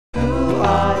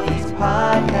Everybody's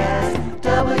Podcast,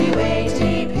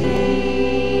 WATP.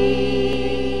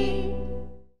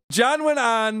 John went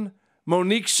on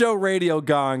Monique's show, Radio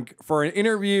Gunk, for an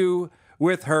interview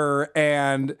with her,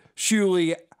 and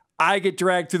Shuli, I get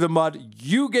dragged through the mud.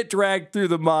 You get dragged through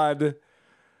the mud.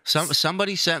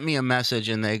 Somebody sent me a message,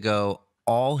 and they go,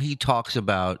 all he talks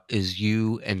about is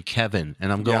you and Kevin.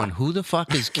 And I'm going, who the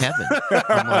fuck is Kevin?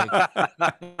 I'm like...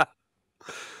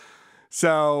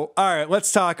 So, all right,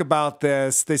 let's talk about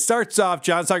this. They starts off,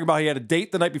 John's talking about he had a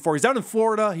date the night before. He's down in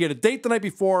Florida. He had a date the night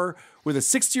before with a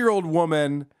 60-year-old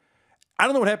woman. I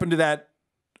don't know what happened to that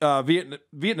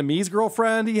Vietnamese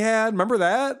girlfriend he had. Remember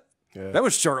that? Yeah. That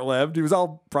was short-lived. He was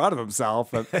all proud of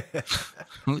himself. Was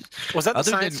that the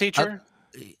science teacher?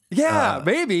 Yeah,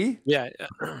 maybe. Yeah.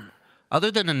 Other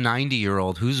than a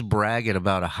 90-year-old, who's bragging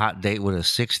about a hot date with a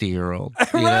 60-year-old?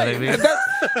 You know what I mean?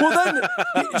 Well, then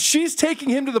she's taking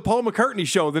him to the Paul McCartney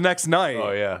show the next night.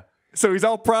 Oh, yeah. So he's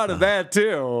all proud of that,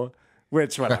 too.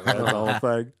 Which, whatever, that's the whole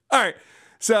thing. All right.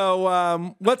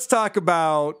 So let's talk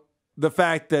about the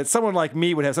fact that someone like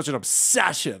me would have such an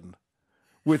obsession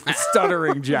with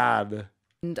Stuttering John.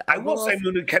 I will say,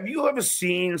 Monique, have you ever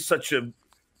seen such a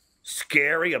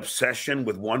scary obsession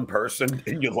with one person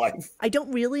in your life? I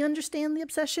don't really understand the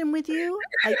obsession with you.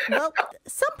 Well,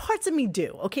 some parts of me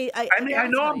do. Okay, I mean, I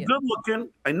know I'm good looking.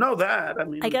 I know that. I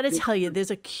mean, I got to tell you,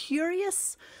 there's a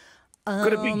curious.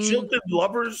 Could it be jilted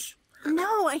lovers?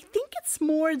 No, I think it's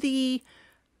more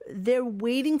they're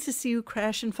waiting to see you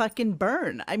crash and fucking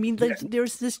burn. I mean,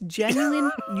 there's this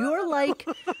genuine. You're like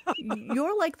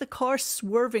the car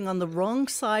swerving on the wrong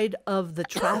side of the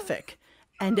traffic.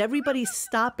 And everybody's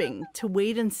stopping to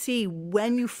wait and see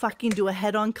when you fucking do a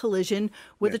head-on collision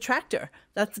with a tractor.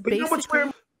 That's basically...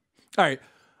 All right.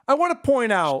 I want to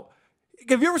point out,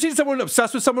 have you ever seen someone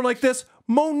obsessed with someone like this?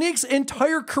 Monique's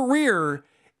entire career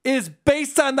is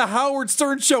based on the Howard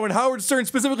Stern show. And Howard Stern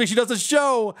specifically, she does a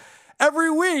show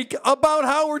every week about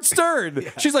Howard Stern.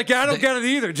 She's like, I don't get it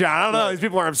either, John. I don't know. These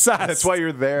people are obsessed. That's why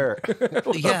you're there.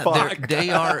 They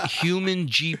are human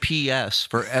GPS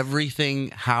for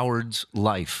everything Howard's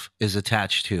life is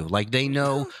attached to. Like, they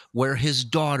know where his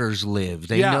daughters live.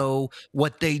 They know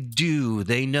what they do.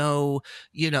 They know,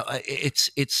 it's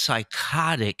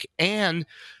psychotic. And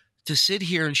to sit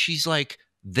here and she's like,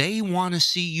 they want to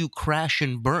see you crash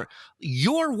and burn.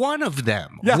 You're one of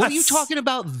them. Yes. What are you talking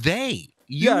about? They.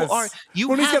 You have he's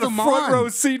got a front row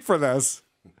seat for this.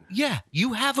 Yeah,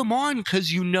 you have him on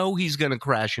because you know he's going to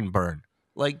crash and burn.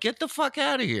 Like, get the fuck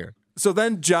out of here. So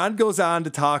then John goes on to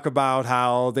talk about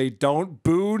how they don't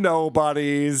boo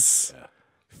nobodies. Yeah.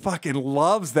 Fucking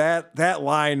loves that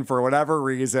line for whatever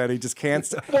reason. He just can't.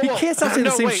 He can't stop saying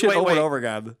the same shit over and over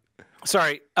again.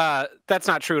 Sorry, that's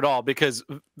not true at all because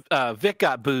Vic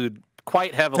got booed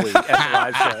quite heavily at the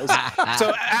live shows.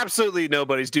 So absolutely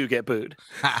nobody's do get booed.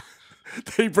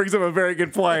 He brings up a very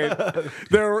good point.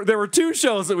 There were two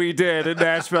shows that we did in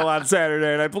Nashville on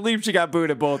Saturday, and I believe she got booed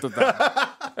at both of them.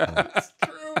 That's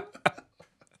true.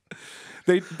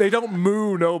 They don't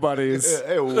moo nobodies.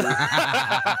 All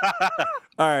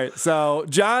right, so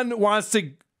John wants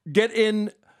to get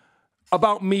in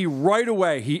about me right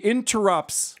away. He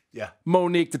interrupts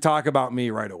Monique to talk about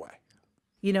me right away.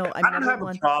 I don't have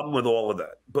a problem with all of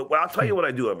that, but I'll tell you what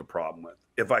I do have a problem with.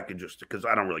 If I could just, because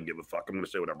I don't really give a fuck, I'm going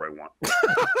to say whatever I want.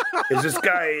 Is this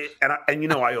guy, and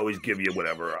I always give you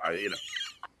whatever,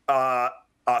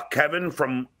 Kevin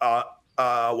from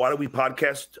WATP We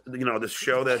Podcast, this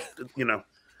show that,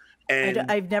 and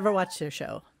I've never watched their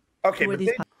show. Okay, but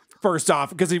first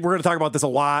off, because we're going to talk about this a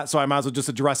lot, so I might as well just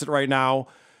address it right now.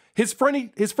 His friend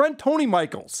Tony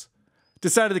Michaels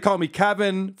decided to call me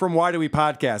Kevin from WATP We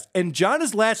Podcast, and John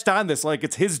has latched on this like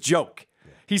it's his joke.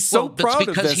 He's so proud of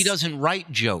this. Because he doesn't write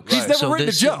jokes. He's never written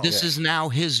a joke. This is now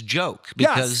his joke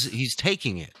because he's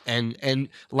taking it. And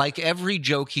like every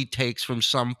joke he takes from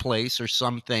some place or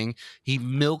something, he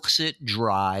milks it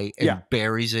dry and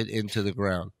buries it into the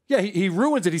ground. Yeah, he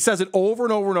ruins it. He says it over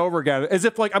and over and over again, as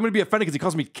if like I'm going to be offended because he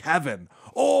calls me Kevin.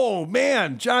 Oh,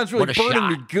 man, John's really burning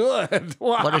me good.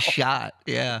 Wow. What a shot.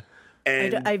 Yeah.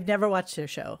 And I've never watched their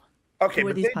show. Okay,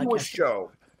 but they do a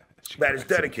show that is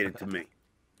dedicated to me.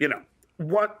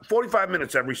 45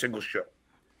 minutes every single show.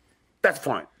 That's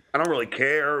fine. I don't really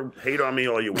care. Hate on me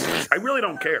all you want. I really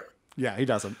don't care. Yeah, he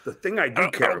doesn't. The thing I do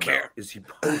care about is he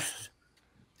posts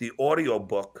the audio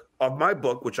book of my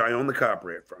book, which I own the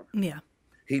copyright from. Yeah.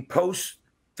 He posts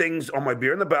things on my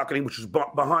Beer in the Balcony, which is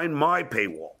behind my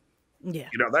paywall. Yeah.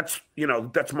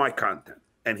 That's my content.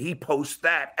 And he posts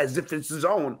that as if it's his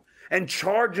own and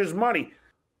charges money.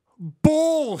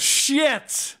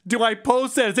 bullshit do I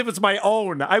post that as if it's my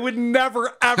own? I would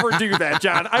never, ever do that,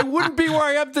 John. I wouldn't be where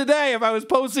I am today if I was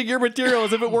posting your material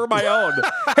as if it were my own.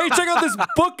 Hey, check out this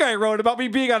book I wrote about me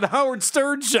being on Howard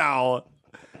Stern show.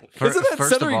 Isn't that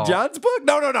Stuttering John's book?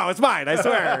 No, it's mine, I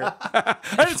swear.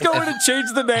 I just go in and change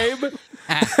the name.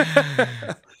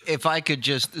 If I could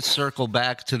just circle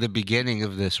back to the beginning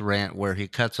of this rant where he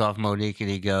cuts off Monique and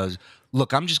he goes,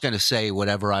 look, I'm just going to say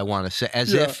whatever I want to say,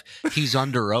 as if he's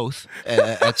under oath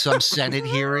at some Senate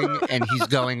hearing and he's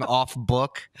going off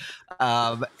book.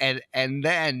 And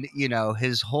then, you know,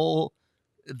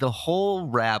 the whole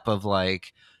rap of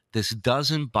like, this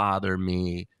doesn't bother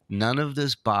me. None of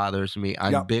this bothers me.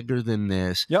 I'm bigger than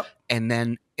this. Yep. And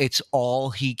then it's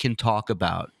all he can talk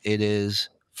about. It is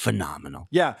phenomenal.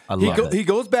 Yeah. He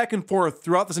goes back and forth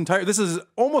throughout this is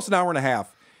almost an hour and a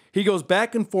half. He goes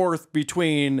back and forth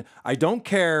between I don't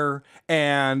care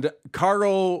and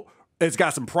Karl has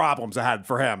got some problems ahead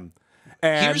for him.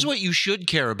 And here's what you should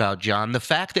care about, John. The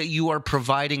fact that you are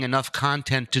providing enough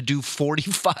content to do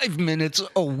 45 minutes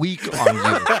a week on you.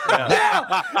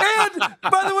 Yeah. And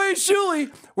by the way,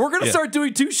 Shuli, we're going to start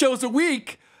doing 2 shows a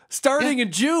week starting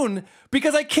in June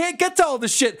because I can't get to all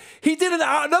this shit. He did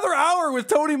another hour with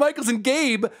Tony Michaels and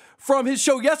Gabe from his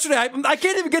show yesterday. I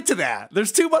can't even get to that.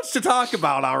 There's too much to talk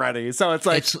about already. So it's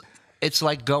like... It's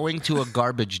like going to a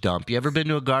garbage dump. You ever been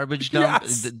to a garbage dump?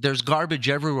 Yes. There's garbage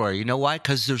everywhere. You know why?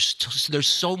 Because there's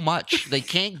so much. They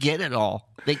can't get it all.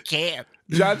 They can't.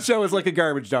 John's show is like a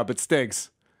garbage dump. It stinks.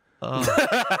 All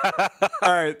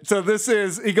right. So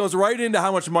he goes right into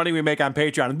how much money we make on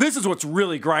Patreon. And this is what's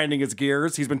really grinding his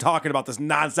gears. He's been talking about this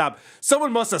nonstop.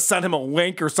 Someone must have sent him a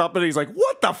link or something. He's like,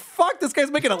 what the fuck? This guy's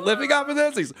making a living off of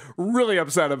this? He's really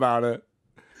upset about it.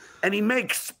 And he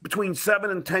makes between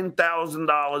 $7,000 and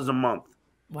 $10,000 a month.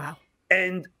 Wow.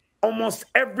 And almost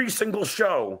every single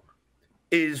show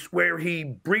is where he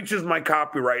breaches my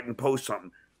copyright and posts something.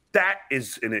 That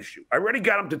is an issue. I already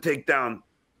got him to take down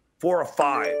 4 or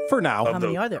 5. For now. How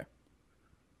many are there?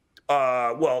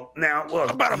 Well, about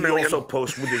 1 he million. also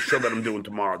posts with this show that I'm doing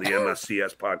tomorrow, the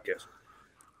MSCS podcast.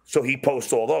 So he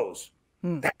posts all those.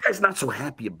 That guy's not so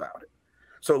happy about it.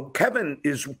 So Kevin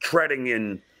is treading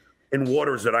in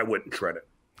waters that I wouldn't tread it.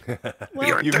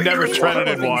 Well, You've never treaded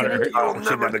in water. Oh,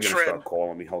 they're going to start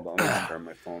calling me. Hold on, I'm going to turn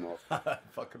my phone off.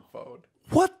 Fucking phone.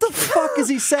 What the fuck is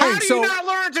he saying? How do you not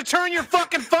learn to turn your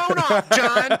fucking phone off,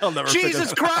 John?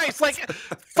 Jesus Christ. Like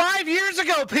 5 years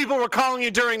ago, people were calling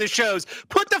you during the shows.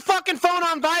 Put the fucking phone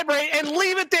on vibrate and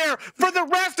leave it there for the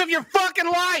rest of your fucking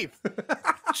life.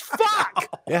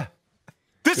 Fuck. Yeah.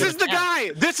 This is the guy.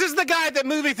 This is the guy that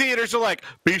movie theaters are like,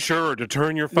 be sure to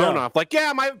turn your phone off. Like,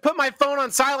 put my phone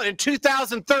on silent in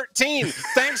 2013.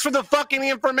 Thanks for the fucking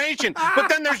information. But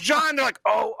then there's John. They're like,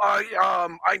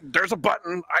 there's a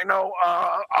button. I know.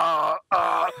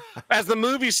 As the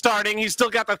movie's starting, he's still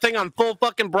got the thing on full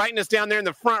fucking brightness down there in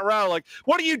the front row. Like,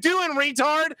 what are you doing,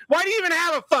 retard? Why do you even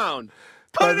have a phone?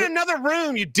 Put it in another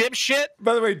room, you dipshit.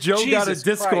 By the way, Joe got a Jesus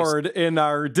Discord in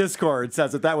our Discord,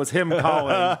 says that was him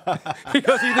calling. He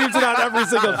goes, he leaves it on every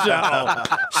single show.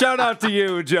 Shout out to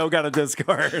you, Joe got a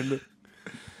Discord.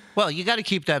 Well, you got to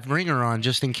keep that ringer on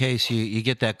just in case you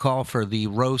get that call for the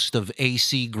roast of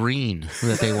AC Green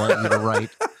that they want you to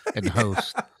write and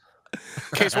host.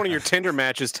 In case one of your Tinder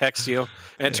matches texts you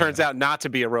and it turns out not to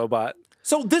be a robot.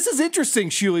 So this is interesting,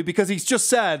 Shuli, because he's just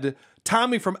said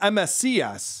Tommy from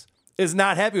MSCS is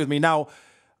not happy with me. Now,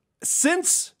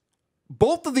 since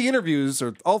both of the interviews,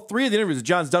 or all 3 of the interviews that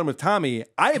John's done with Tommy,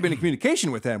 I have been in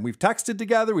communication with him. We've texted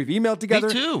together. We've emailed together.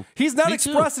 Me too. He's not Me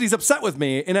expressed too. that he's upset with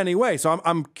me in any way. So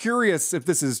I'm curious if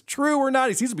this is true or not.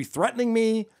 He seems to be threatening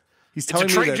me. He's telling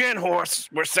me that... It's a trade-gen horse.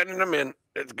 We're sending him in.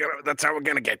 That's how we're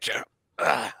going to get you.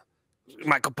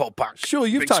 Michael Popok.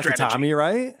 Shuli, you've talked to Tommy,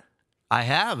 right? I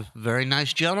have. Very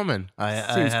nice gentleman. I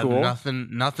have cool.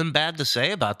 nothing bad to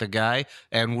say about the guy,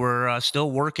 and we're still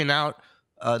working out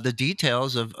the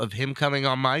details of him coming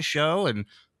on my show, and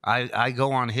I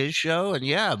go on his show, and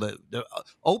but the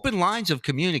open lines of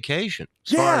communication,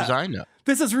 as far as I know.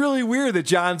 This is really weird that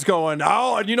John's going,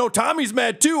 oh, and Tommy's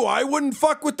mad too. I wouldn't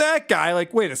fuck with that guy.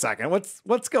 Like, wait a second.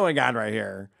 What's going on right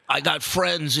here? I got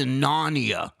friends in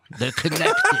Narnia. They're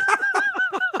connected.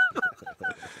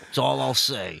 That's all I'll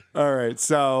say. All right,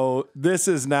 so this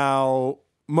is now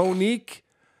Monique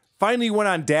finally went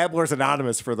on Dabblers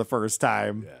Anonymous for the first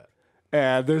time. Yeah.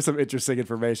 And there's some interesting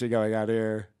information going on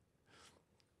here.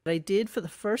 I did for the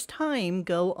first time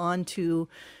go on to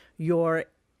your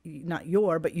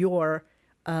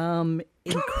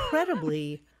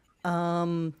incredibly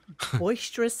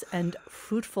boisterous and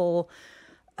fruitful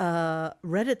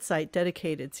Reddit site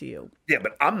dedicated to you. Yeah,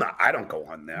 but I don't go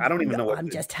on there. I don't even know what. I'm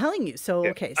just telling you. So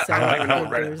okay, so I don't even know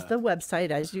what Reddit there's is. the website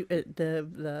as you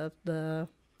the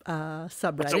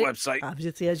subreddit. What's the website?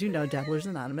 Obviously, as you know, Dabblers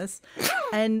Anonymous,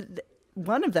 and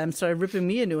one of them started ripping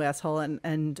me a new asshole,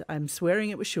 and I'm swearing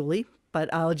it was Shuli,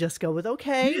 but I'll just go with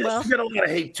okay. Yes, Well, you get a lot of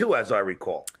hate too, as I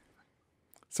recall.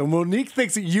 So Monique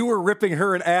thinks that you were ripping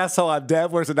her an asshole on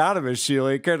Dabblers Anonymous,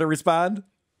 Shuli. Care to respond?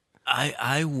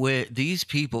 These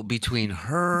people between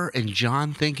her and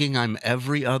John thinking I'm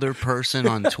every other person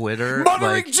on Twitter.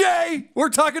 Muttering Jay! We're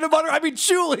talking about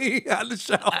Shuli on the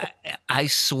show. I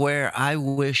swear, I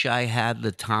wish I had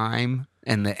the time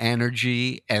and the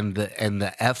energy and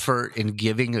the effort in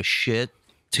giving a shit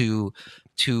to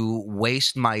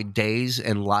waste my days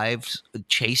and lives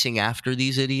chasing after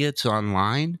these idiots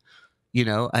online. You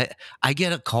know, I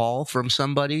get a call from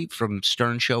somebody from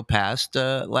Stern Show Past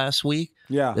last week.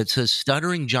 Yeah. That says,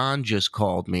 Stuttering John just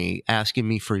called me asking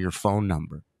me for your phone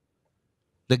number.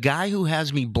 The guy who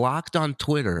has me blocked on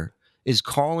Twitter is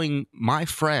calling my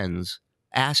friends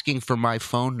asking for my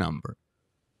phone number.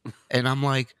 And I'm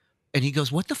like, and he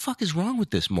goes, what the fuck is wrong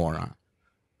with this moron?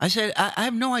 I said, I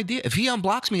have no idea. If he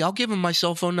unblocks me, I'll give him my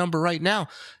cell phone number right now.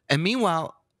 And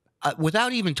meanwhile,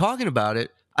 without even talking about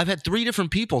it, I've had 3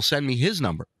 different people send me his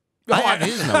number. I have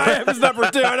his number. I have his number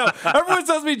too. I know. Everyone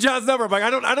sends me John's number. I'm like, I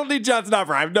don't need John's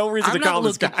number. I have no reason to call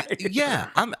this guy. Yeah.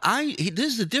 This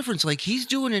is the difference. Like, he's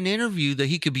doing an interview that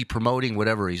he could be promoting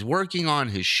whatever he's working on,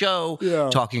 his show,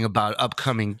 talking about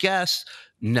upcoming guests.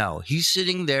 No, he's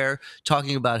sitting there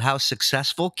talking about how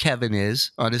successful Kevin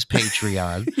is on his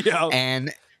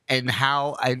Patreon. And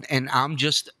how and I'm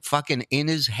just fucking in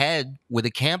his head with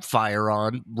a campfire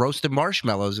on, roasting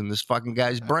marshmallows in this fucking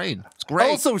guy's brain. It's great.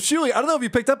 Also, Shuli, I don't know if you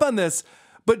picked up on this,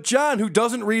 but John, who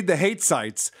doesn't read the hate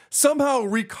sites, somehow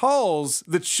recalls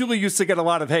that Shuli used to get a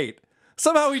lot of hate.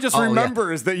 Somehow he just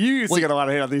remembers that you used to get a lot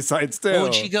of hate on these sites too. Well,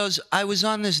 and she goes, I was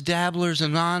on this Dabblers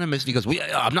Anonymous. And he goes,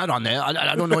 I'm not on there.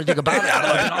 I don't know anything about it.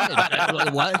 I don't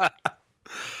know what?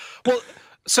 Well,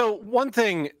 so one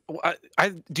thing,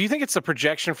 do you think it's a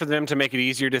projection for them to make it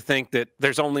easier to think that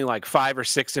there's only like 5 or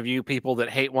 6 of you people that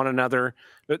hate one another?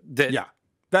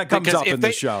 That comes up in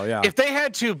the show. Yeah. If they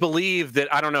had to believe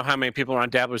that, I don't know how many people are on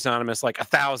Dabblers Anonymous, like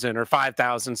 1,000 or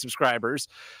 5,000 subscribers.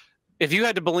 If you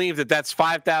had to believe that that's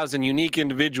 5,000 unique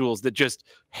individuals that just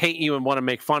hate you and want to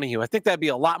make fun of you, I think that'd be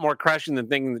a lot more crushing than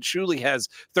thinking that Shuli has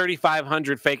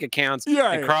 3,500 fake accounts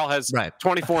and Karl has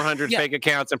 2,400 fake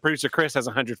accounts and producer Chris has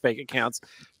 100 fake accounts.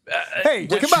 Hey,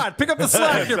 come on, pick up the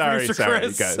slack here, producer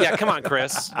Chris. Yeah, come on,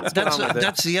 Chris.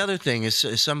 That's the other thing is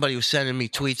somebody was sending me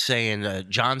tweets saying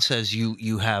John says you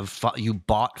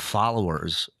bought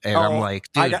followers, and I'm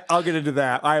like, dude, I'll get into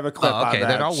that. I have a clip on that.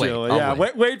 Then I'll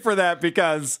wait. Wait for that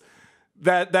because.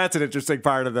 That's an interesting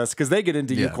part of this because they get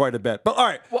into you quite a bit. But all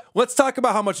right, let's talk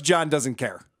about how much John doesn't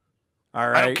care. All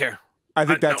right, I don't care. I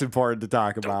think that's important to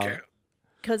talk about.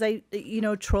 Because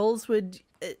trolls would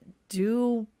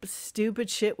do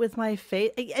stupid shit with my face,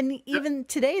 and even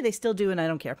today they still do, and I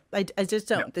don't care. I just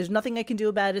don't. Yeah. There's nothing I can do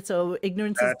about it. So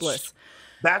ignorance is bliss.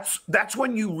 That's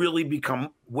when you really become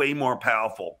way more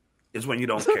powerful. Is when you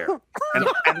don't care,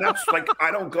 and that's like I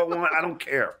don't go on. I don't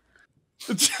care.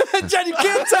 Jen, you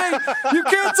can't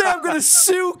say I'm going to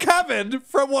sue Kevin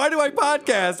from Why Do I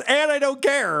Podcast and I don't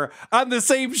care on the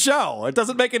same show. It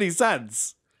doesn't make any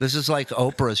sense. This is like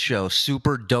Oprah's show,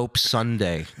 Super Dope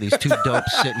Sunday. These 2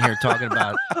 dopes sitting here talking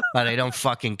about they don't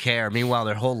fucking care. Meanwhile,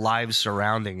 their whole lives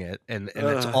surrounding it, and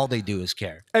that's all they do is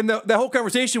care. And the whole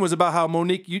conversation was about how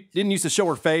Monique didn't used to show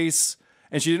her face,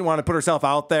 and she didn't want to put herself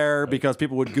out there because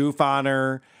people would goof on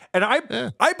her. And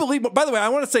I believe, by the way, I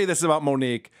want to say this about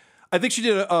Monique. I think she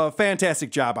did a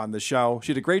fantastic job on the show.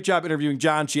 She did a great job interviewing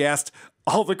John. She asked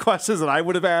all the questions that I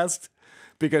would have asked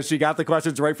because she got the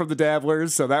questions right from the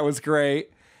Dabblers, so that was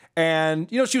great. And,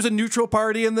 she was a neutral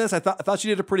party in this. I thought she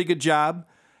did a pretty good job.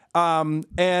 And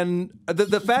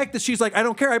the fact that she's like, I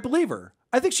don't care, I believe her.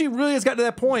 I think she really has gotten to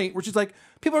that point where she's like,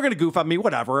 people are going to goof on me,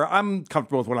 whatever. I'm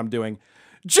comfortable with what I'm doing.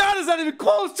 John is not even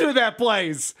close to that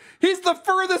place. He's the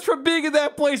furthest from being in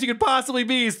that place you could possibly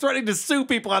be. He's threatening to sue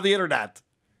people on the internet.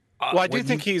 Well, I do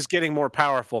think he's getting more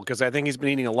powerful because I think he's been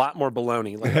eating a lot more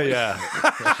bologna lately. Yeah.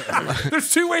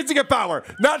 There's 2 ways to get power: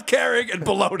 not caring and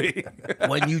bologna.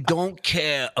 When you don't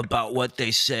care about what they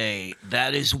say,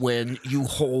 that is when you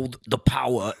hold the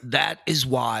power. That is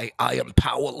why I am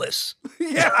powerless.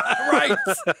 Yeah, right.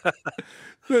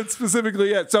 That's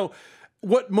specifically it. So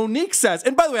what Monique says,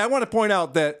 and by the way, I want to point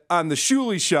out that on the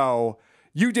Shuli show,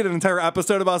 you did an entire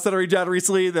episode about Stuttering John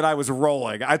recently that I was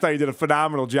rolling. I thought you did a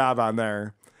phenomenal job on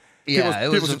there. Yeah,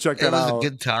 People should check that it was out. a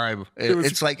good time.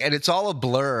 It's like, and it's all a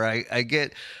blur. I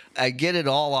get it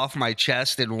all off my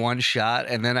chest in one shot,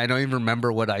 and then I don't even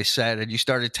remember what I said. And you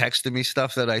started texting me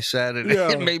stuff that I said, and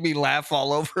it made me laugh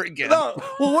all over again. No,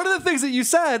 well, one of the things that you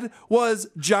said was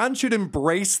John should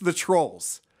embrace the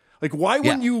trolls. Like, why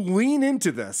wouldn't you lean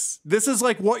into this? This is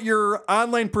like what your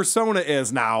online persona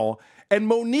is now. And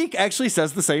Monique actually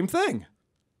says the same thing.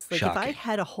 Like, Shocking. if I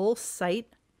had a whole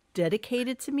site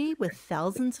dedicated to me with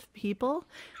thousands of people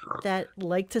that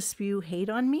like to spew hate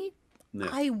on me,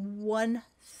 I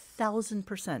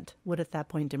 1000% would at that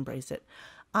point embrace it.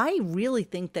 I really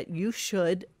think that you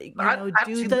should, do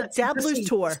the Dabblers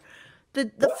tour.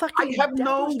 The fucking I have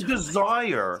no Dabblers tour.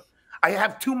 desire. I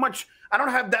have too much. I don't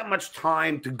have that much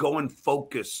time to go and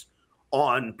focus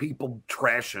on people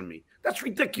trashing me. That's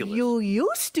ridiculous. You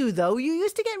used to, though. You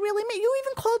used to get really mad. You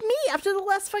even called me after the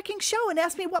last fucking show and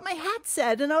asked me what my hat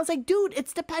said. And I was like, dude,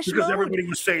 it's Depeche Mode. Because everybody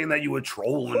was saying that you were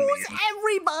trolling Who's me.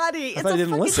 everybody? It's I a didn't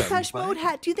fucking listen. Depeche Mode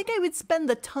hat. Do you think I would spend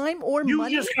the time or You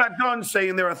money? just got done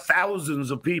saying there are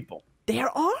thousands of people. There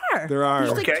are. There are.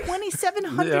 There's like Okay.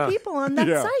 2,700 people on that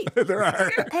site. There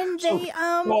are. And they,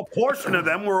 Well, a portion of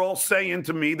them were all saying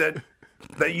to me that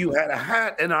you had a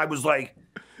hat, and I was like,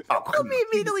 oh, called come me on.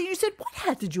 immediately. You said, what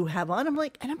hat did you have on? I'm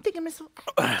like, and I'm thinking to myself,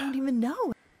 I don't even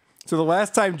know. So the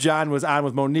last time John was on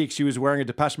with Monique, she was wearing a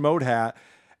Depeche Mode hat.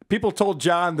 People told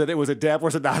John that it was a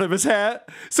Dabblers Anonymous hat,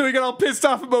 so he got all pissed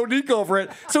off at Monique over it.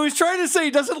 So he's trying to say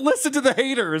he doesn't listen to the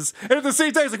haters, and at the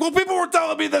same time he's like, well, people were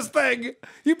telling me this thing.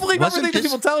 You believe Wasn't everything that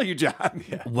this- people tell you, John.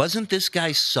 Wasn't this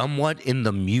guy somewhat in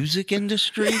the music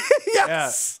industry?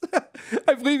 Yes.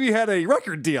 I believe he had a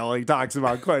record deal he talks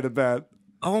about quite a bit.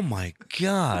 Oh my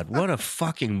God, what a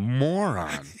fucking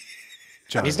moron.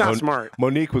 John, He's not smart.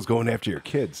 Monique was going after your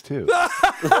kids too.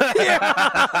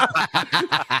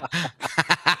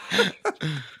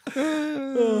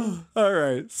 All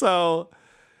right. So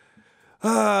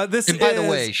this And by the is-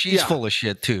 way, she's full of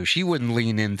shit too. She wouldn't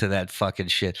lean into that fucking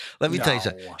shit. Let me tell you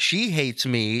something. She hates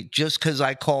me just because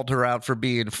I called her out for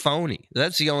being phony.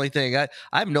 That's the only thing. I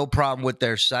have no problem with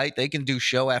their site. They can do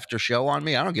show after show on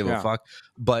me. I don't give a fuck.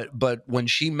 But when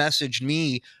she messaged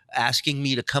me asking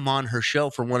me to come on her show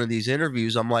for one of these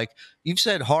interviews, I'm like, you've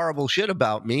said horrible shit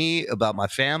about me, about my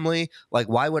family. Like,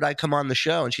 why would I come on the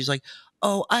show? And she's like,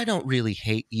 oh, I don't really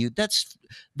hate you.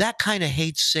 That kind of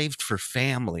hate's saved for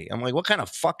family. I'm like, what kind of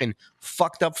fucking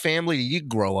fucked up family did you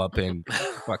grow up in?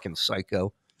 Fucking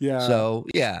psycho. Yeah. So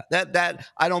yeah, that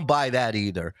I don't buy that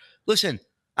either. Listen,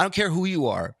 I don't care who you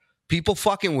are. People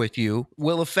fucking with you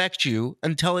will affect you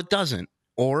until it doesn't,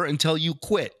 or until you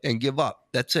quit and give up.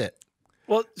 That's it.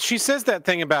 Well, she says that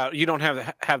thing about you don't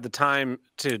have the time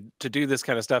to do this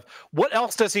kind of stuff. What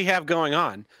else does he have going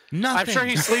on? Nothing. I'm sure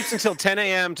he sleeps until 10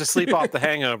 a.m. to sleep off the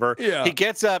hangover. Yeah. He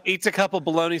gets up, eats a couple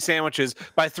bologna sandwiches.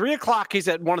 By 3 o'clock, he's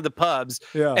at one of the pubs.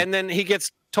 Yeah. And then he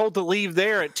gets told to leave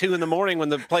there at 2 a.m. when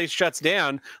the place shuts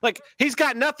down. Like, he's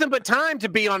got nothing but time to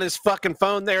be on his fucking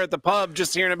phone there at the pub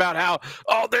just hearing about how,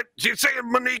 She's saying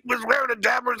Monique was wearing a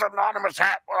Dabblers Anonymous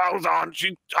hat while I was on.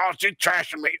 She's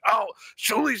trashing me. Oh,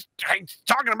 Shuli's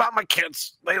talking about my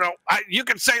kids. You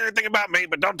can say anything about me,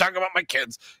 but don't talk about my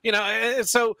kids. And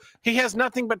so he has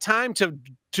nothing but time to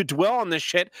dwell on this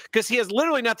shit because he has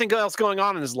literally nothing else going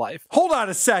on in his life. Hold on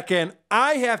a second.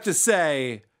 I have to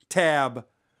say, Tab,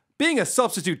 being a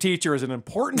substitute teacher is an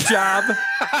important job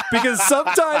because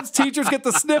sometimes teachers get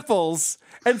the sniffles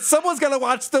and someone's got to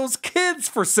watch those kids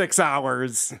for 6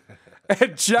 hours.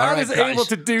 And John All right, is guys. able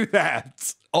to do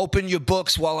that. Open your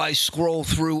books while I scroll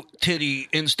through titty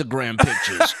Instagram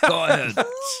pictures. Go ahead.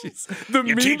 Jeez. The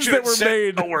Your memes teacher that were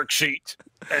sent made. a worksheet,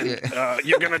 and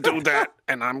you're gonna do that,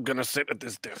 and I'm gonna sit at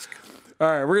this desk. All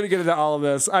right, we're going to get into all of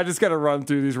this. I just got to run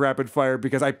through these rapid fire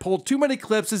because I pulled too many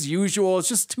clips as usual. It's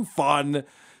just too fun.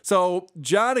 So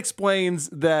John explains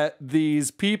that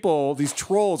these people, these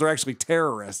trolls, are actually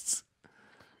terrorists.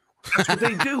 That's what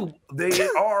they do. They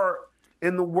are,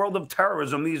 in the world of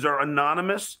terrorism, these are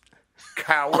anonymous,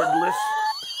 cowardless,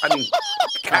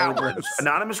 cowards,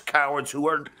 anonymous cowards who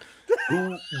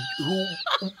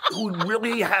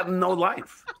really have no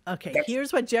life. Okay,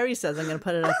 here's what Jerry says. I'm going to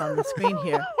put it up on the screen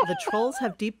here. The trolls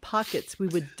have deep pockets. We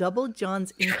would double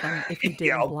John's income if he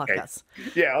didn't block us.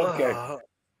 Yeah, okay.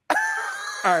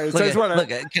 All right, so I just want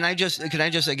to. Can I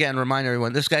just again remind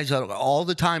everyone, this guy's got all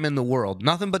the time in the world,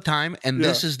 nothing but time, and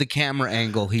this is the camera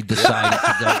angle he decided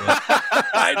to go with.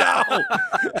 I know.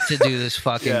 To do this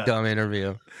fucking dumb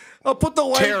interview. I'll put the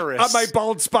light Terrorists. on my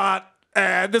bald spot,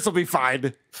 and this will be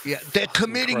fine. Yeah, they're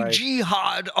committing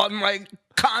jihad on my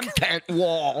content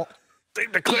wall. They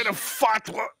declared a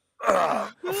fatwa.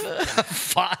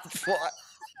 Fatwa.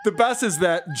 The best is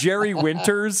that Jerry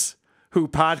Winters, who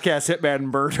Podcast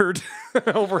Hitman murdered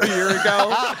over a year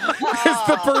ago, is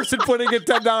the person putting in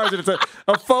 $10, and it's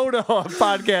a photo of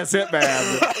Podcast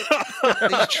Hitman.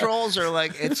 These trolls are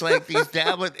like, it's like these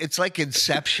it's like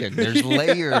Inception. There's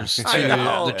layers to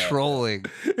the trolling.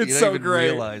 It's you don't so even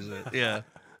great. realize it. Yeah.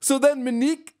 So then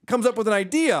Monique comes up with an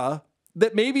idea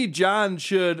that maybe John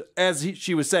should, as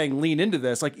she was saying, lean into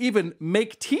this, like even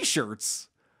make T-shirts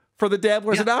for the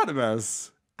Dabblers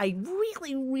Anonymous. I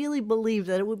really, really believe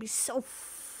that it would be so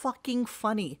fucking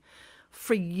funny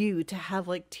for you to have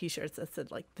like T-shirts that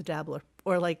said like the Dabbler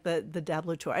or like the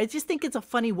Dabbler Tour. I just think it's a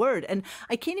funny word, and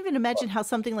I can't even imagine how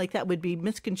something like that would be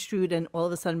misconstrued and all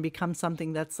of a sudden become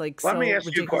something that's like Let so me ask you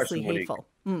a ridiculously question, hateful.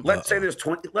 Let's say there's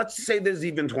 20. Let's say there's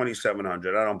even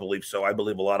 2,700. I don't believe so. I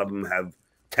believe a lot of them have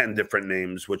 10 different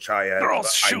names, which I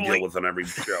deal with on every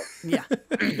show. Yeah.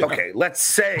 Okay, let's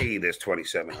say there's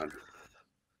 2,700.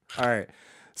 All right.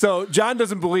 So John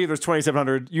doesn't believe there's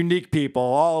 2,700 unique people.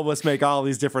 All of us make all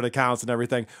these different accounts and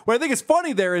everything. What I think is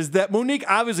funny there is that Monique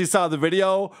obviously saw the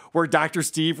video where Dr.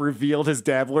 Steve revealed his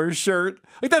Dabbler's shirt.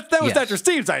 Like that was Dr.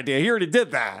 Steve's idea. He already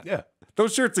did that. Yeah.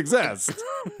 Those shirts exist.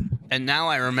 And now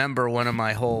I remember one of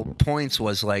my whole points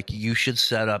was like, you should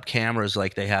set up cameras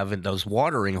like they have in those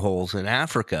watering holes in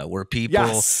Africa where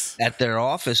people at their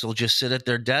office will just sit at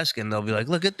their desk and they'll be like,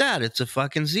 look at that. It's a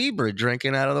fucking zebra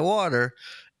drinking out of the water.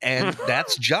 And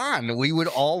that's John. We would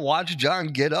all watch John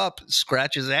get up,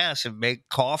 scratch his ass, and make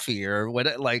coffee or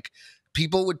what. Like,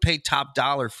 people would pay top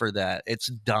dollar for that. It's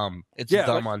dumb. It's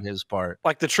dumb on his part.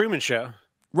 Like the Truman Show.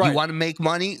 Right. You want to make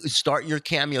money? Start your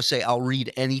Cameo. Say, I'll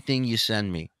read anything you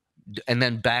send me. And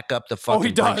then back up the fucking. Oh,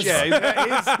 he does. Yeah,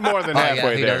 he's more than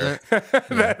halfway there.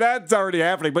 That's already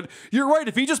happening. But you're right.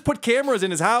 If he just put cameras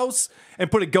in his house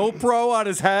and put a GoPro on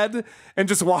his head and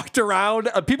just walked around,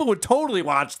 people would totally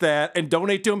watch that and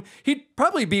donate to him. He'd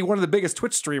probably be one of the biggest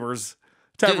Twitch streamers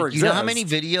to ever exist. You know how many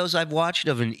videos I've watched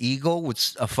of an eagle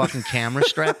with a fucking camera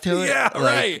strapped to it? Yeah,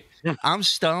 right. I'm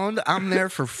stoned. I'm there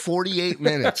for 48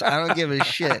 minutes. I don't give a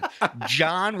shit.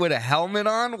 John with a helmet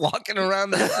on, walking around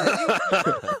the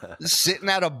city, sitting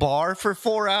at a bar for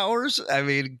 4 hours. I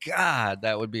mean, God,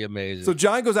 that would be amazing. So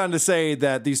John goes on to say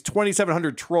that these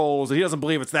 2,700 trolls, and he doesn't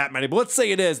believe it's that many, but let's say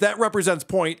it is, that represents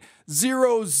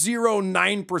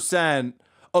 0.009%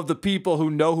 of the people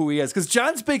who know who he is. Because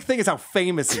John's big thing is how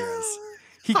famous he is.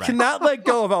 He cannot let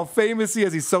go of how famous he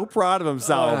is. He's so proud of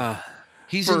himself.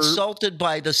 He's insulted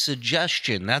by the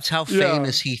suggestion. That's how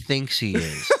famous he thinks he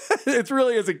is. It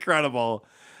really is incredible.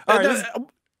 All right,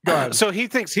 go ahead. So he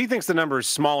thinks the number is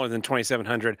smaller than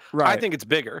 2,700. Right. I think it's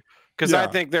bigger because I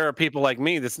think there are people like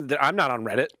me that I'm not on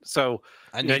Reddit. So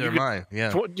Neither am I.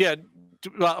 Yeah.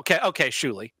 Well, okay,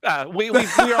 Shuli. We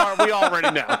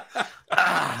already know.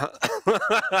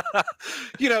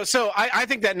 So I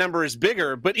think that number is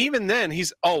bigger. But even then,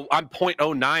 I'm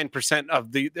 0.09%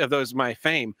 of those my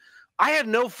fame. I had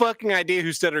no fucking idea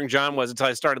who Stuttering John was until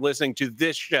I started listening to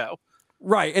this show.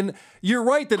 Right, and you're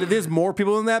right that it is more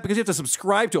people than that because you have to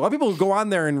subscribe to it. A lot of people go on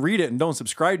there and read it and don't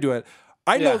subscribe to it.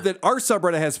 I know that our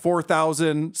subreddit has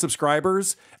 4,000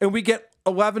 subscribers, and we get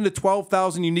 11 to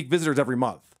 12,000 unique visitors every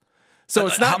month. So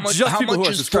it's not just people who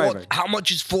are subscribing. How much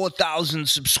is 4,000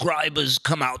 subscribers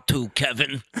come out to,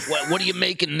 Kevin? What are you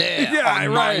making there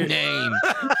on my name?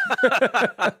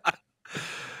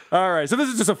 All right, so this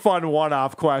is just a fun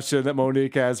one-off question that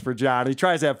Monique has for John. He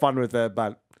tries to have fun with it,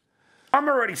 but I'm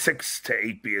already 6 to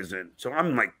 8 beers in, so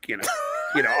I'm like, How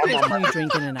many beers can you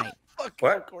drink in a night?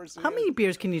 What? How many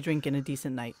beers can you drink in a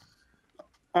decent night?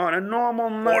 On a normal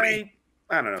night,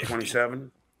 I don't know,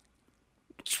 27.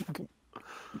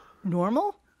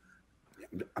 Normal?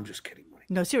 I'm just kidding, Mike.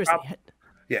 No, seriously.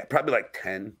 Yeah, probably like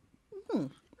 10.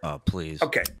 Oh, please.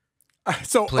 Okay.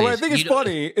 So what I think is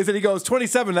funny is that he goes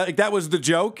 27. Like that was the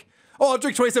joke. Oh, I'll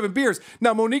drink 27 beers.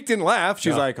 Now Monique didn't laugh.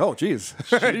 She's like, "Oh, geez."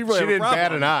 She didn't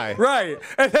bat an eye. Right,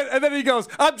 and then he goes,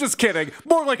 "I'm just kidding.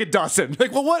 More like a dozen."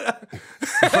 Like, well, what?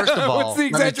 First of all, what's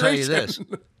the let me tell you exaggeration?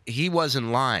 this. He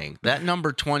wasn't lying. That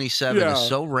number 27 is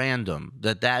so random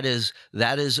that is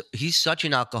he's such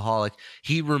an alcoholic.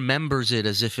 He remembers it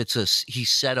as if he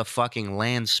set a fucking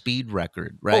land speed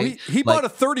record, right? Oh, he bought a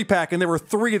 30-pack and there were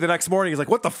 3 the next morning. He's like,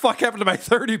 "What the fuck happened to my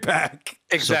 30-pack?"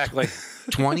 Exactly.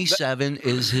 27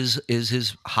 is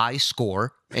his high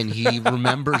score, and he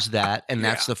remembers that, and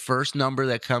that's the first number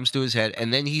that comes to his head,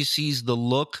 and then he sees the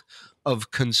look of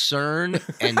concern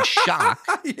and shock.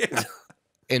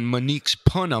 And Monique's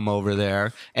punum over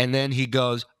there, and then he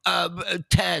goes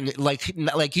 10,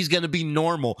 like he's gonna be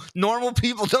normal. Normal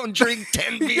people don't drink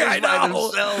 10 beers by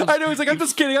themselves. I know. He's like, "I'm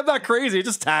just kidding. I'm not crazy.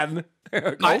 Just 10."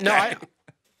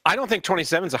 I don't think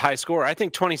 27 is a high score. I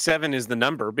think 27 is the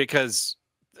number because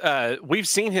we've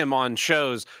seen him on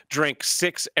shows drink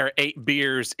 6 or 8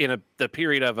 beers in the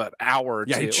period of an hour or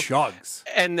two. He chugs.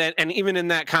 And even in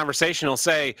that conversation, he'll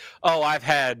say, "Oh, I've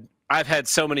had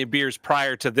so many beers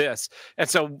prior to this." And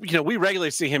so, we regularly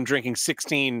see him drinking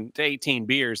 16 to 18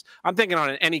 beers. I'm thinking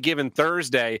on any given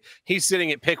Thursday, he's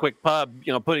sitting at Pickwick Pub,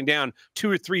 putting down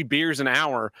 2 or 3 beers an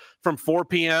hour from 4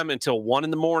 p.m. until 1 in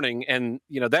the morning. And,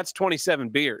 that's 27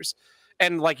 beers.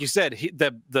 And like you said,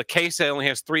 the case only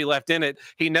has 3 left in it.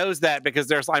 He knows that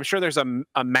because I'm sure there's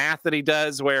a math that he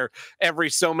does where every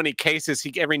so many cases,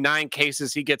 every 9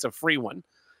 cases, he gets a free one.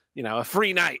 A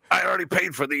free night. I already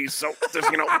paid for these, so there's,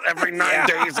 every 9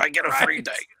 days I get a free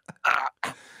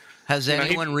day. Has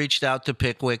anyone reached out to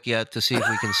Pickwick yet to see if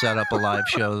we can set up a live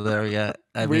show there yet?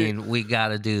 I mean, we got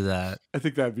to do that. I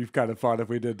think that'd be kind of fun if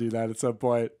we did do that at some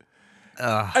point.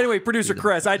 Anyway, producer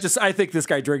Chris, I think this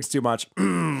guy drinks too much.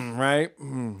 Right?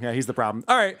 Yeah, he's the problem.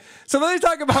 All right. So let me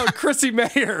talk about Chrissy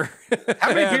Mayer.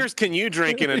 How many beers can you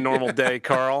drink in a normal day,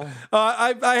 Karl?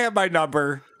 I have my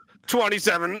number.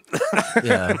 27.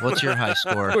 Yeah. What's your high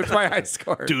score? What's my high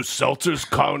score? Do seltzers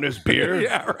count as beer?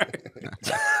 Yeah, right.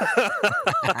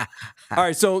 All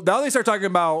right. So now they start talking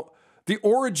about the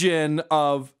origin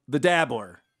of the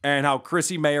Dabbler and how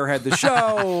Chrissy Mayer had the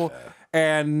show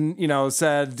and,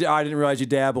 said, I didn't realize you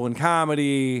dabble in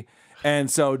comedy. And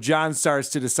so John starts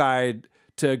to decide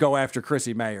to go after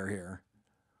Chrissy Mayer here.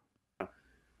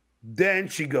 Then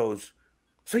she goes,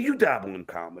 so you dabble in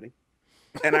comedy?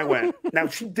 And I went, now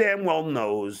she damn well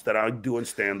knows that I'm doing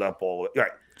stand-up all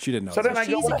right. She didn't know. So then I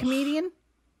go, she's a comedian?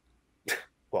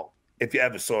 Well, if you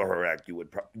ever saw her act,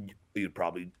 you'd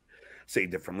probably say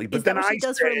differently. But is that then what she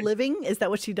does for a living? Is that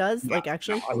what she does? Like,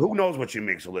 actually? Who knows what she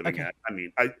makes a living at? I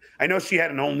mean, I know she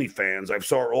had an OnlyFans. I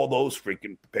saw all those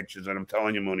freaking pictures, and I'm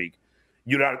telling you, Monique,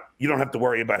 you don't have to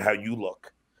worry about how you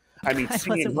look. I mean,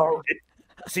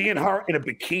 seeing her in a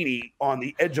bikini on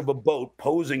the edge of a boat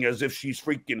posing as if she's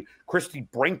freaking Christy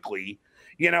Brinkley,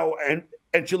 and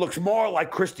she looks more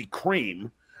like Krispy Kreme.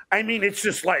 I mean, it's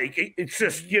just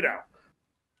That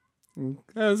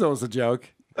was almost a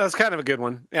joke. That was kind of a good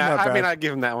one. Yeah, I mean, I'd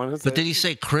give him that one. But did he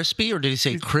say crispy or did he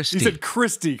say Christy? He said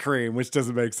Krispy Kreme, which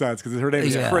doesn't make sense because her name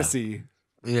is Chrissy.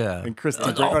 Yeah. And Christy,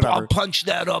 I'll punch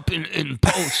that up in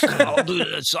post and I'll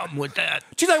do something with that.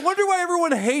 Geez, I wonder why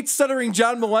everyone hates Stuttering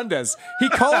John Melendez. He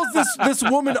calls this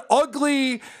woman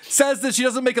ugly, says that she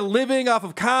doesn't make a living off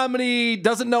of comedy,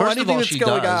 doesn't know anything that's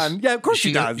going on. Yeah, of course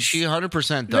she does. She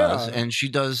 100% does. Yeah. And she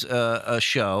does a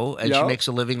show and she makes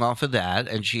a living off of that.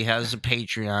 And she has a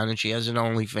Patreon and she has an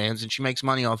OnlyFans and she makes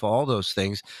money off of all those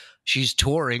things. She's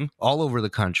touring all over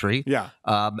the country. Yeah.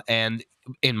 And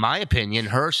in my opinion,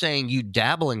 her saying you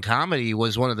dabble in comedy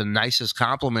was one of the nicest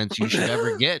compliments you should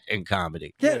ever get in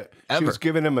comedy. Yeah. She was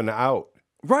giving him an out.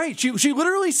 Right. She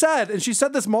literally said, and she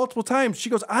said this multiple times,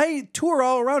 she goes, I tour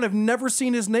all around. I've never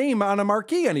seen his name on a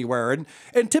marquee anywhere.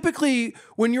 And typically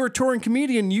when you're a touring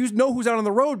comedian, you know who's out on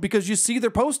the road because you see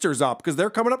their posters up because they're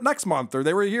coming up next month or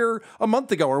they were here a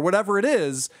month ago or whatever it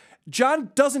is.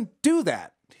 John doesn't do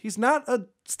that. He's not a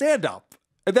stand-up.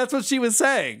 And that's what she was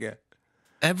saying.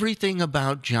 Everything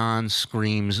about John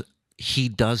screams he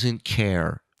doesn't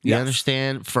care. You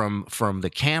understand? From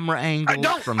the camera angle.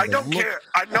 I don't care.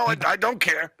 I know it. I don't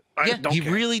care. He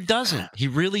really doesn't. He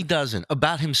really doesn't.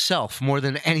 About himself more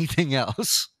than anything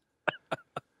else.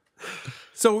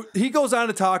 So he goes on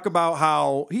to talk about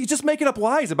how he's just making up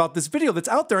lies about this video that's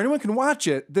out there. Anyone can watch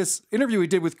it. This interview he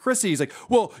did with Chrissy. He's like,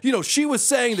 well, she was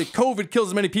saying that COVID kills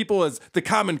as many people as the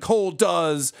common cold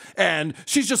does. And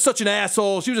she's just such an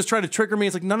asshole. She was just trying to trigger me.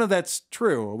 It's like, none of that's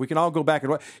true. We can all go back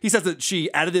and watch. He says that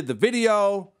she edited the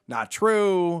video. Not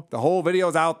true. The whole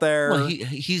video's out there. Well,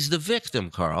 he's the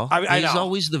victim, Karl. He's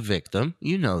always the victim.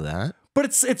 You know that. But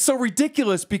it's so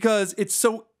ridiculous because it's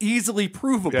so easily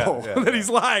provable that he's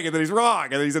lying and that he's wrong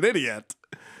and that he's an idiot.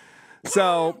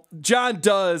 So John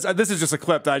does, this is just a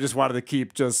clip that I just wanted to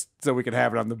keep just so we could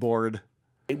have it on the board.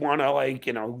 They want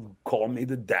to call me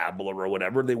the dabbler or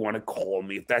whatever they want to call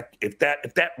me. If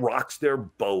that rocks their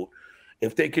boat,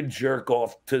 if they could jerk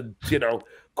off to,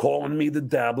 calling me the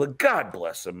dabbler, God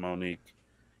bless them, Monique.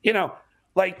 Do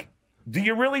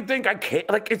you really think I can't?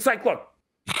 It's like, look.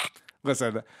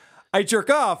 Listen, I jerk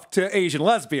off to Asian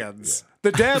lesbians.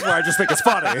 The dabbler I just think is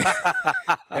funny.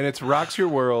 And it's rocks your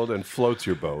world and floats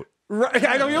your boat. Right.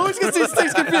 I know you always get these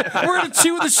things confused. We're going to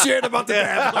chew the shit about the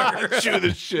dabbler. Chew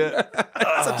the shit.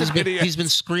 He's been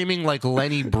screaming like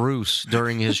Lenny Bruce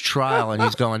during his trial, and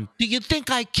he's going, do you think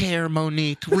I care,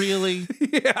 Monique? Really?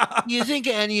 Yeah. Do you think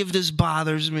any of this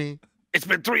bothers me? It's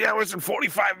been 3 hours and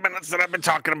 45 minutes that I've been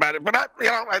talking about it, but I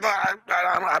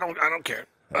don't care.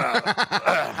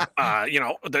 I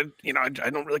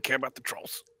don't really care about the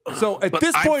trolls. So at But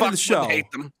this I point in the fucking show,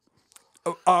 hate them.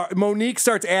 Monique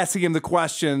starts asking him the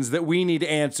questions that we need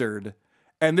answered,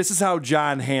 and this is how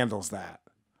John handles that.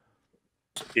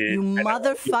 You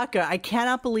motherfucker. I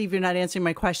cannot believe you're not answering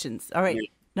my questions. All right.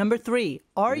 Number 3.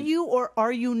 Are you or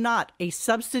are you not a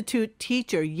substitute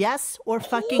teacher? Yes or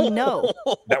fucking no?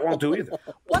 That won't do either.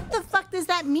 What the fuck does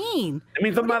that mean? It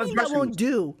means I'm not That addressing won't these.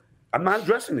 do. I'm not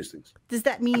addressing these things. Does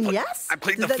that mean yes? I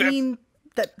plead Does the that fifth. mean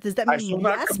does that I shall mean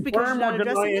not yes because you're confirm not or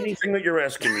deny addressing it? anything that you're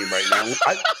asking me right now.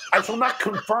 I shall not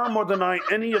confirm or deny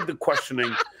any of the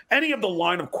questioning, any of the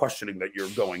line of questioning that you're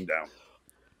going down.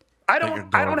 I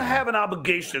don't have an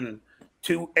obligation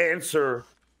to answer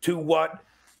to what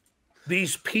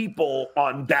these people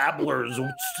on Dabblers,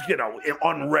 on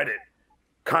Reddit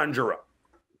conjure up.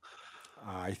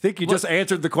 I think you just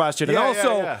answered the question. And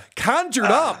also conjured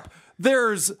up.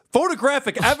 There's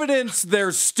photographic evidence.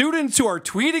 There's students who are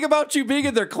tweeting about you being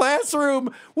in their classroom.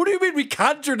 What do you mean we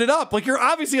conjured it up? Like, you're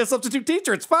obviously a substitute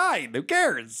teacher. It's fine. Who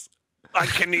cares? I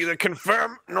can neither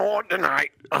confirm nor deny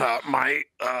my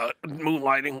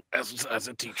moonlighting as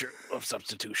a teacher of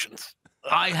substitutions.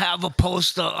 I have a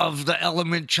poster of the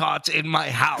element charts in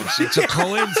my house. It's a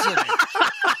coincidence.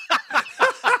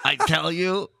 I tell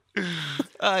you.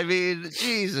 I mean,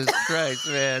 Jesus Christ,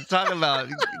 man! Talk about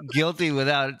guilty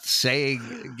without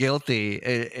saying guilty.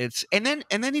 And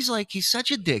then he's like, he's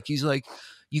such a dick. He's like,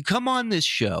 you come on this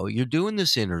show, you're doing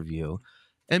this interview,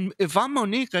 and if I'm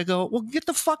Monique, I go, well, get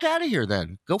the fuck out of here.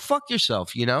 Then go fuck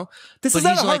yourself. This is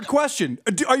not a hard question.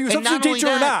 Are you a substitute teacher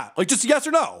or not? Like, just yes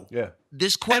or no? Yeah.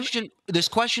 This question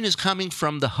is coming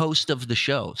from the host of the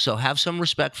show, so have some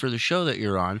respect for the show that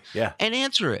you're on. Yeah. And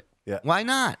answer it. Yeah. Why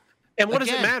not? And what does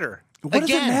it matter? What does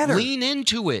it matter? Lean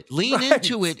into it. Lean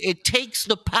into it. It takes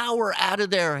the power out of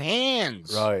their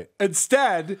hands. Right.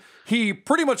 Instead, he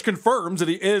pretty much confirms that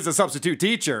he is a substitute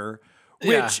teacher,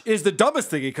 which is the dumbest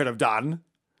thing he could have done.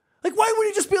 Like, why would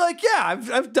he just be like, yeah,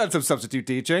 I've done some substitute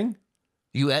teaching?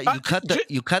 You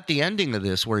cut the ending of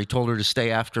this where he told her to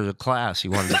stay after the class. He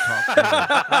wanted to talk to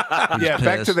her. Yeah,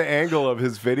 back to the angle of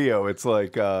his video. It's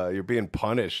like you're being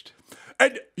punished.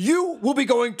 And you will be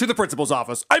going to the principal's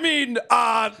office. I mean,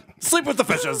 sleep with the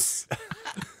fishes.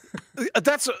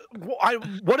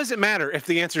 What does it matter if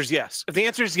the answer is yes? If the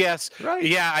answer is yes,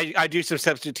 yeah, I do some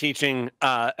substitute teaching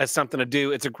as something to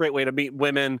do. It's a great way to meet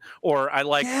women, or I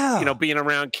like being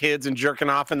around kids and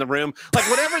jerking off in the room. Like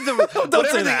whatever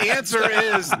the answer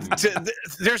is,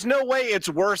 there's no way it's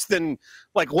worse than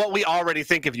like what we already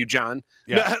think of you, John.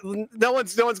 Yeah. No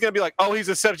one's gonna be like, oh, he's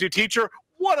a substitute teacher.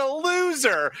 What a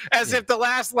loser! As if the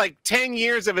last 10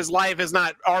 years of his life has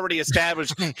not already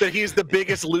established that he's the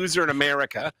biggest loser in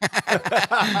America.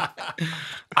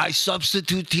 I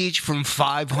substitute teach from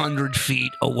 500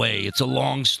 feet away. It's a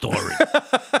long story.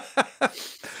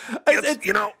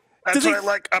 That's what I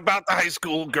like about the high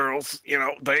school girls.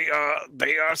 They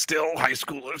are still high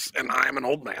schoolers, and I am an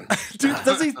old man. Dude,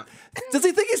 does he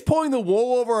think he's pulling the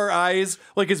wool over our eyes?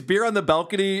 Like his beer on the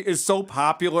balcony is so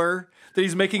popular that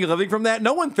he's making a living from that?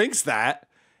 No one thinks that.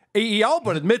 He all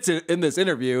but admits it in this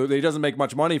interview that he doesn't make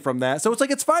much money from that. So it's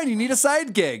like, it's fine. You need a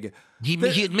side gig. He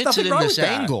admits it in this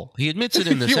angle. He admits it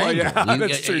in this angle. Yeah,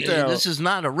 that's true too. This is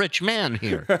not a rich man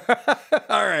here.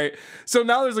 All right. So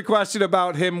now there's a question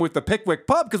about him with the Pickwick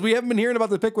Pub, because we haven't been hearing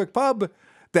about the Pickwick Pub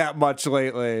that much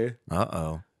lately.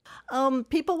 Uh-oh.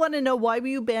 People want to know, why were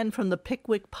you banned from the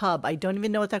Pickwick Pub? I don't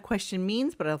even know what that question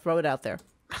means, but I'll throw it out there.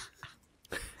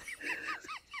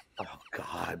 Oh,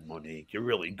 God, Monique, you're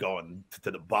really going to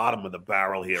the bottom of the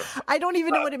barrel here. I don't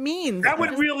even know what it means. That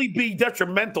would really be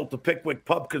detrimental to Pickwick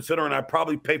Pub, considering I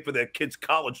probably pay for their kids'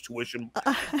 college tuition,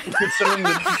 considering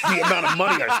the amount of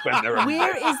money I spend there.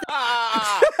 Where is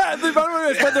The amount of money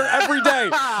I spend there every day.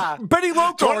 Benny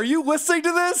Loco, are you listening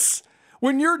to this?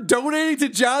 When you're donating to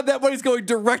John, that money's going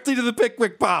directly to the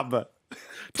Pickwick Pub.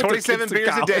 27 beers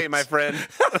a day, my friend.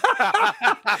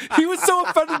 He was so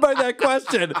offended by that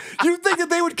question. You think that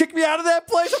they would kick me out of that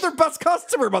place? I'm their best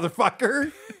customer,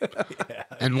 motherfucker.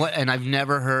 And I've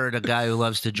never heard a guy who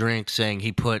loves to drink saying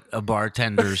he put a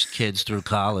bartender's kids through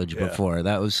college before.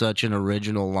 That was such an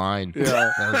original line.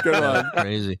 Yeah, that was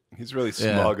crazy. He's really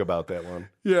smug about that one.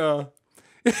 Yeah.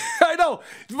 I know.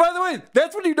 By the way,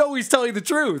 that's when you know he's telling the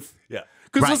truth. Yeah.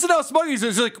 Because listen to how smug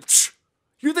he's like,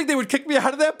 you think they would kick me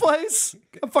out of that place?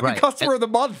 I'm fucking customer of the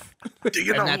month. Do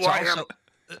you know who I am?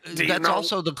 That's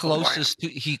also the closest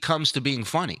he comes to being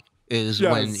funny, is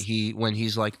when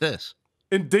he's like this.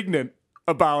 Indignant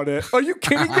about it. Are you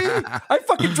kidding me? I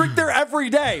fucking drink there every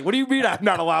day. What do you mean I'm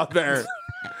not allowed there?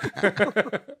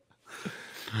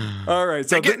 All right.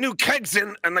 So They get new kegs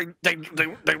in, and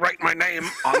they write my name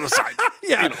on the side.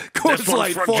 yeah, Coors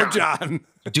Light for John.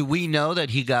 Do we know that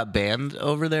he got banned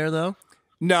over there, though?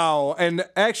 No, and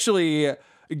actually,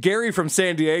 Gary from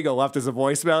San Diego left us a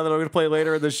voicemail that I'm going to play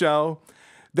later in the show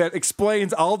that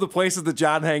explains all the places that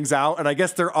John hangs out, and I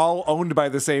guess they're all owned by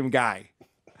the same guy.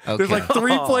 Okay. There's like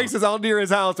 3 places out near his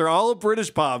house. They're all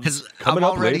British pubs. Because I'm Coming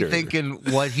up already later. thinking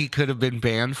what he could have been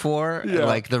banned for, Yeah.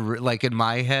 like in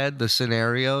my head, the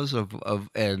scenarios of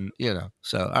and you know.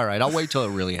 So all right, I'll wait till it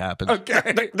really happens.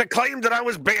 Okay. The claim that I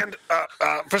was banned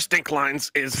for stink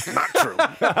lines is not true.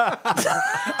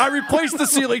 I replaced the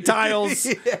ceiling tiles,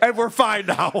 and we're fine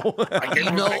now. I gave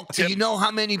him a big tip. You know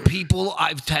how many people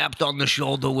I've tapped on the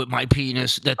shoulder with my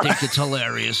penis that think it's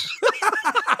hilarious?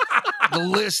 The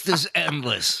list is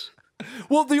endless.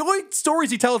 Well, the only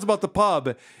stories he tells about the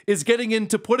pub is getting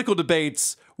into political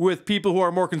debates with people who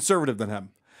are more conservative than him.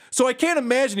 So I can't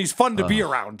imagine he's fun to be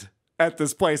around at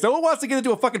this place. No one wants to get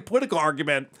into a fucking political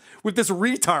argument with this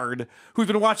retard who's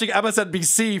been watching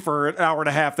MSNBC for an hour and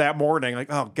a half that morning. Like,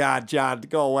 oh, God, John,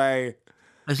 go away.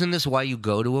 Isn't this why you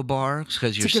go to a bar?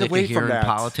 Because you're To get sick away of from hearing that.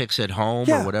 politics at home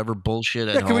Yeah. or whatever bullshit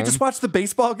at Yeah, home? can we just watch the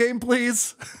baseball game,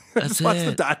 please? That's just watch the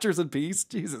it. Dodgers in peace?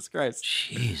 Jesus Christ.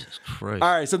 Jesus Christ.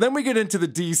 All right, so then we get into the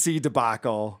DC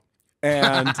debacle.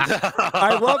 And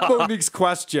I love Monique's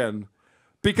question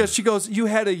because she goes, you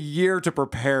had a year to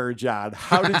prepare, John.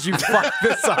 How did you fuck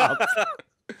this up?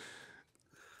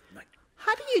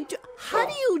 How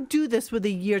do you do this with a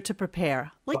year to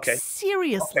prepare? Like Okay.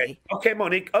 seriously. Okay,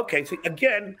 Monique. Okay, so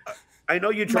again, I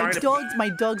know you're trying My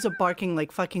dogs are barking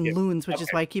like fucking loons, which is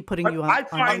why I keep putting But you on. I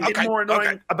find it Okay, more annoying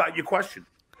okay. about your question.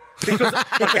 Because,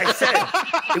 like I said,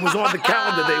 it was on the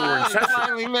calendar they were in session.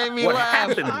 Finally made me What laugh.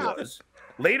 happened was,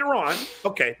 later on,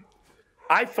 okay,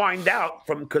 I find out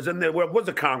from, because then there was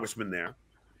a congressman there,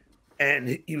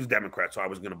 and he was a Democrat, so I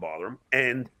wasn't going to bother him.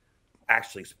 And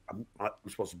actually, I'm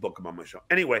supposed to book him on my show.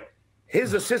 Anyway,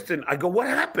 his assistant, I go, what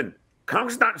happened?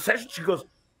 Congress not in session? She goes,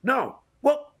 no.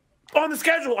 Well, on the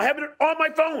schedule, I have it on my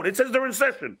phone. It says they're in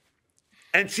session.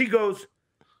 And she goes,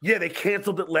 yeah, they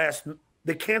canceled it last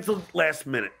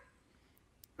minute.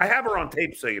 I have her on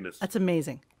tape saying this. That's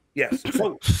amazing. Yes.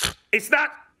 So it's not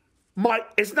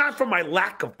for my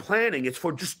lack of planning. It's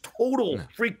for just total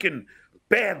freaking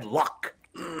bad luck.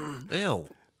 Ew.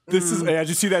 This is, hey, did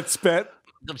you see that spit?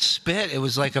 The spit, it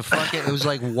was like it was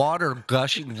like water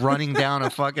gushing, running down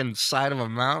a fucking side of a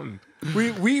mountain.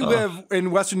 We live in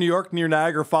Western New York near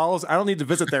Niagara Falls. I don't need to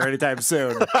visit there anytime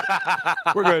soon.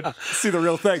 We're good. See the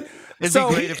real thing. It'd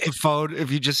be great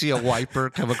if you just see a wiper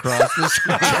come across this.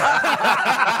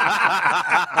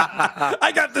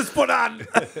 I got this put on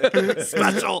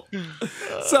special.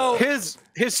 So His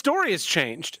story has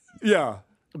changed. yeah.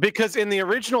 Because in the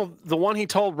original, the one he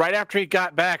told right after he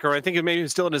got back, or I think it maybe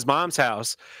was still in his mom's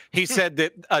house, he said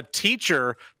that a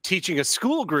teacher teaching a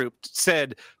school group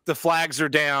said the flags are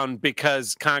down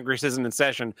because Congress isn't in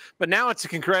session. But now it's a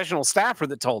congressional staffer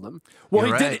that told him. Well,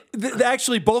 You're he right. did.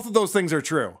 Actually, both of those things are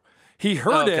true. He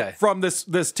heard Okay. it from this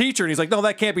teacher, and he's like, "No,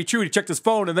 that can't be true." He checked his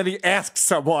phone, and then he asked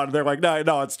someone. They're like,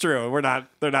 "No, it's true.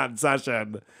 They're not in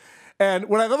session." And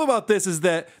what I love about this is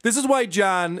that this is why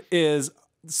John is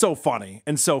so funny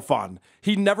and so fun.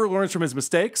 He never learns from his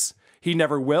mistakes. He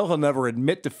never will. He'll never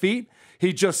admit defeat.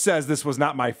 He just says, "This was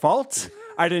not my fault.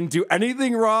 I didn't do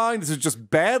anything wrong. This is just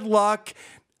bad luck."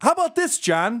 How about this,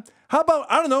 John? How about,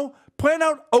 I don't know, plan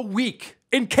out a week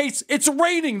in case it's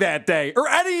raining that day or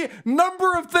any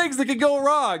number of things that could go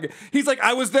wrong. He's like,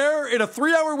 I was there in a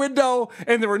 3-hour window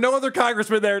and there were no other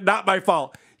congressmen there. Not my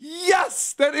fault.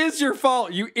 Yes, that is your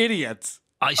fault, you idiot.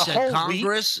 I said, whole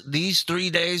Congress, these 3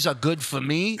 days are good for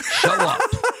me. Show up.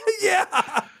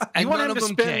 Yeah. And want none him of to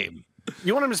them spend- came.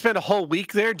 You want him to spend a whole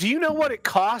week there? Do you know what it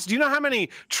costs? Do you know how many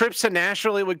trips to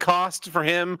Nashville it would cost for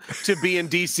him to be in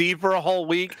D.C. for a whole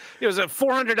week? It was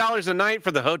 $400 a night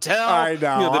for the hotel. I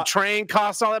know. You know, the train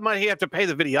costs all that money. He have to pay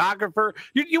the videographer.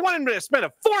 You want him to spend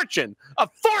a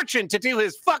fortune to do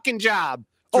his fucking job.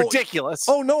 Ridiculous.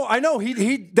 Oh no, I know.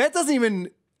 He that doesn't even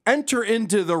enter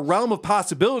into the realm of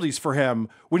possibilities for him.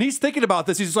 When he's thinking about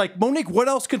this, he's like, Monique, what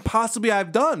else could possibly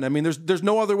I've done? I mean, there's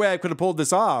no other way I could have pulled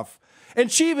this off. And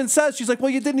she even says, she's like, well,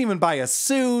 you didn't even buy a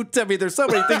suit. I mean, there's so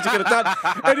many things you could have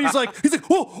done. And he's like,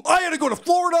 well, I had to go to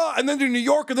Florida and then to New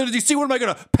York and then to DC. What am I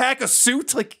going to pack a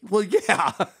suit? Like, well,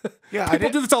 yeah. Yeah, People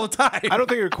do this all the time. I don't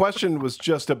think your question was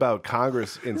just about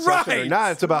Congress in session or Right.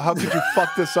 not. It's about how could you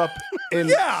fuck this up in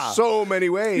Yeah. so many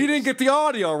ways. You didn't get the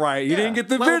audio right. You didn't get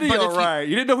the Well, but video if you- right.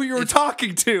 You didn't know who you were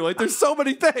talking to. Like, there's so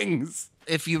many things.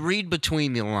 If you read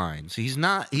between the lines, he's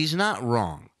not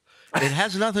wrong. it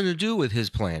has nothing to do with his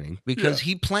planning because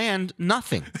he planned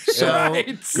nothing. So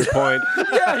Right. Good point.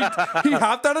 Yeah, he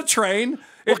hopped on a train.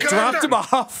 It can I dropped do? him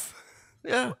off.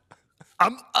 yeah,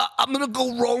 I'm gonna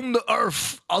go roam the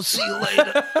earth. I'll see you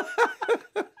later.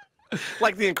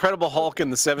 Like the Incredible Hulk in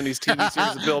the 70s TV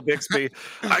series of Bill Bixby.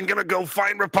 I'm gonna go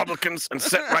find Republicans and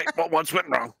set right what once went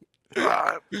wrong.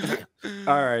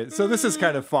 All right, so this is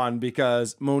kind of fun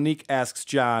because Monique asks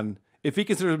John if he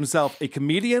considers himself a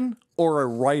comedian or a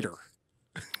writer.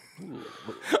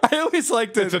 I always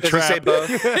like to. It's a Does he say trap. both?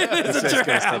 It's a He's gonna say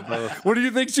trap. both. What do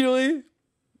you think, Julie?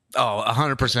 Oh,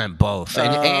 100% both.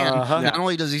 And not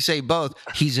only does he say both,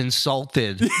 he's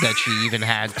insulted that she even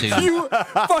had to. You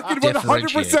fucking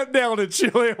 100% nailed it,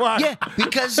 Julie. Wow. Yeah,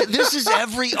 because this is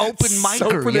every open So micer.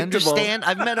 You predictable. understand?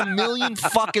 I've met a million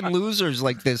fucking losers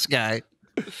like this guy.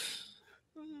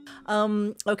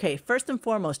 Okay, first and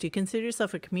foremost, do you consider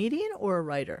yourself a comedian or a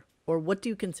writer? Or what do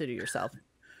you consider yourself?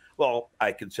 Well,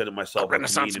 I consider myself a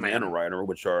Renaissance comedian man. and a writer,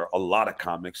 which are a lot of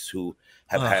comics who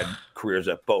have had careers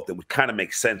at both. It would kind of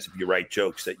make sense if you write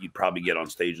jokes that you'd probably get on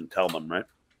stage and tell them, right?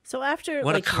 So after,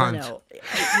 What a like, cunt. Leno,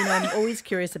 I'm always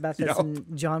curious about this. And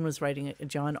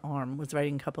John Arm was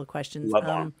writing a couple of questions. Love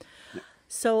Arm.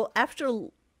 So after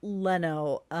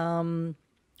Leno,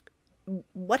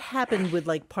 what happened with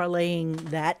like parlaying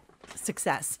that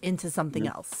success into something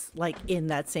else, like in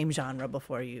that same genre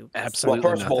before you? Absolutely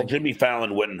Well, first of all, nothing. Jimmy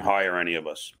Fallon wouldn't hire any of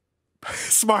us.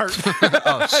 Smart.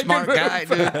 Oh, smart guy,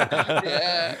 dude.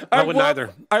 Yeah. I wouldn't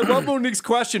either. I love Monique's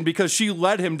question because she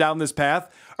led him down this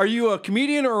path. Are you a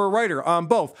comedian or a writer?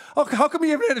 Both. Oh, how come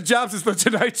you haven't had a job since the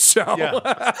Tonight Show?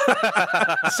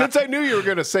 Yeah. Since I knew you were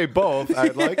going to say both,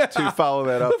 I'd like to follow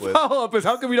that up with. Follow up is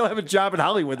how come you don't have a job in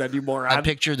Hollywood anymore? I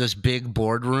picture this big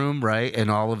boardroom, right? And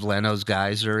all of Leno's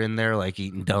guys are in there, like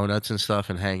eating donuts and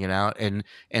stuff and hanging out. And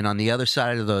on the other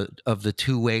side of the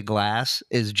two-way glass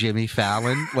is Jimmy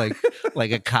Fallon,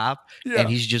 like a cop. Yeah. And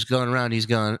he's just going around. He's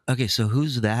going, okay, so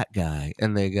who's that guy?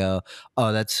 And they go,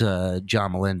 oh, that's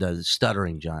John Melinda,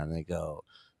 Stuttering John. And they go,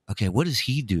 okay, what does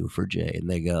he do for Jay? And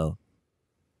they go,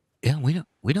 yeah, we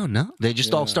don't know. They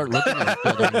just all start looking at each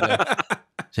other. And go,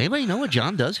 does anybody know what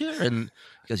John does here? And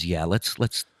he goes, yeah,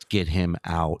 let's get him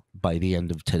out by the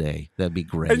end of today. That'd be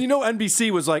great. And you know,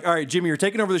 NBC was like, all right, Jimmy, you're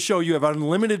taking over the show. You have an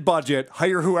unlimited budget.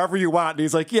 Hire whoever you want. And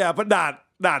he's like, yeah, but not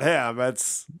him.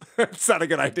 That's not a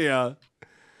good idea.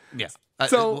 yeah.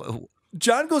 So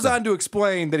John goes on to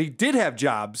explain that he did have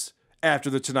jobs after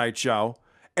the Tonight Show.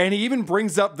 And he even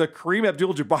brings up the Kareem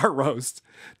Abdul-Jabbar roast,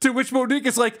 to which Monique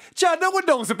is like, John, no one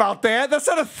knows about that. That's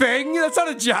not a thing. That's not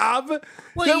a job.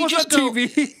 Well, that you was just on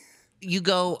TV. you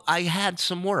go, I had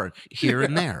some work here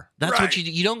and there. That's what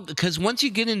you don't, because once you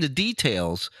get into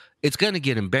details, it's going to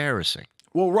get embarrassing.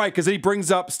 Well, right, because he brings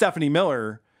up Stephanie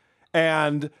Miller,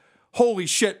 and holy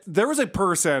shit, there was a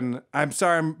person, I'm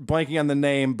sorry I'm blanking on the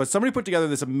name, but somebody put together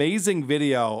this amazing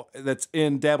video that's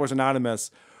in Dabblers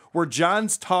Anonymous where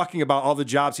John's talking about all the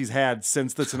jobs he's had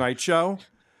since the Tonight Show,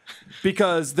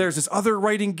 because there's this other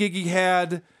writing gig he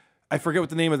had. I forget what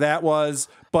the name of that was,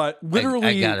 but literally,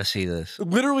 I gotta see this.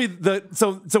 Literally,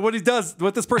 so what he does,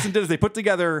 what this person did is they put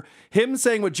together him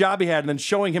saying what job he had and then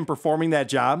showing him performing that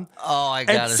job. Oh, I And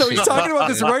gotta so see he's talking about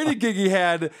this writing gig he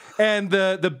had, and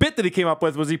the bit that he came up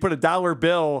with was he put a $1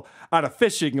 bill on a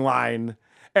fishing line,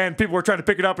 and people were trying to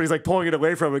pick it up, and he's like pulling it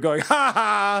away from it, going, "Ha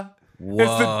ha! It's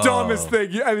the dumbest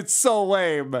thing. I mean, it's so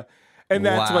lame." And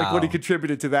that's like what he Wow.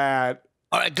 contributed to that.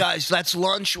 All right, guys, that's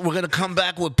lunch. We're going to come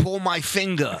back with Pull My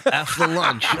Finger after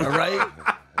lunch, all right?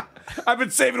 I've been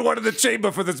saving one in the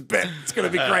chamber for this bit. It's going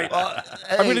to be great.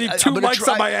 I'm going to Hey, need 2 gonna mics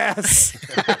on my ass.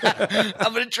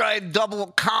 I'm going to try and double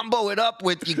combo it up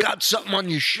with you got something on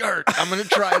your shirt. I'm going to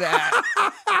try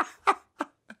that.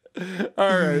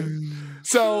 All right.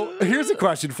 So here's a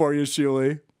question for you,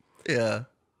 Shuli. Yeah.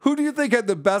 Who do you think had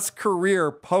the best career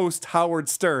post Howard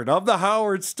Stern? Of the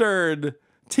Howard Stern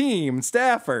team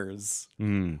staffers.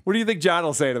 What do you think John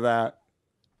will say to that?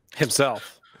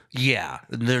 Himself. Yeah,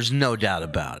 there's no doubt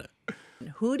about it.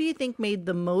 Who do you think made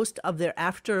the most of their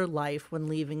afterlife when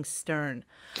leaving Stern?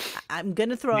 I'm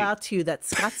gonna throw out to you that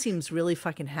Scott seems really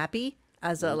fucking happy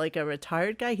as a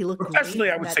retired guy. He looked Professionally,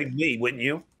 great I in would that- say me, wouldn't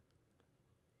you?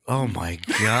 Oh, my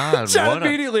God. John what a-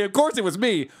 immediately, of course it was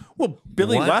me. Well,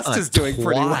 Billy What West a is doing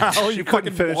pretty twat. well. You You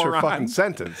couldn't fucking finish your moron. fucking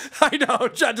sentence. I know,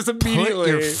 John just Put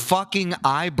immediately. your fucking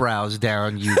eyebrows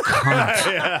down, you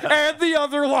cunt. And the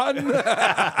other one. What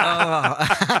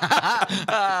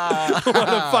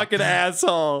a fucking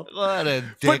asshole. What a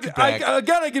But dickbag.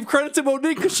 again, I give credit to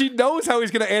Monique because she knows how he's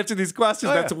going to answer these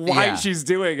questions. That's why Yeah. she's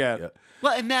doing it.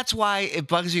 Well, and that's why it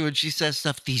bugs you when she says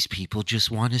stuff. These people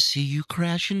just want to see you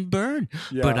crash and burn.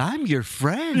 Yeah. But I'm your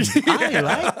friend. I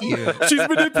like you. She's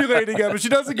manipulating him, but she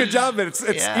does a good job of it. It's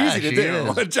Yeah, easy to she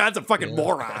do. is. John's a fucking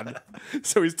moron.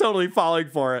 So he's totally falling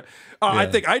for it. I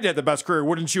think I did the best career.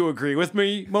 Wouldn't you agree with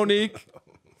me, Monique?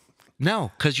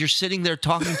 No, because you're sitting there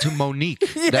talking to Monique.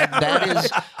 That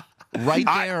is right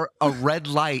there a red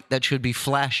light that should be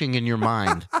flashing in your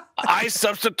mind. I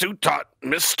substitute taught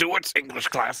Miss Stewart's English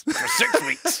class for 6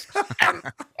 weeks, and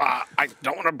I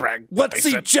don't want to brag. but Let's they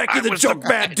see said Jackie I the was Joke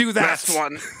Man do that. Best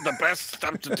one, the best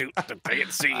substitute that they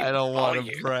had seen. I don't all want to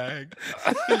year. brag.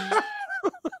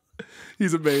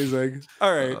 He's amazing.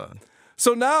 All right.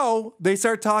 So now they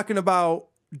start talking about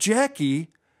Jackie.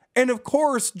 And of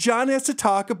course, John has to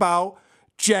talk about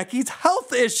Jackie's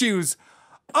health issues.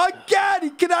 Again, he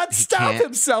cannot stop can't.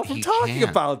 himself from He talking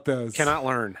can't. about this. Cannot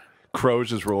learn.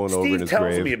 Crows is rolling over in Steve his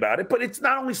tells grave. me about it, but it's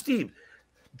not only Steve.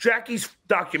 Jackie's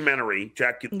documentary,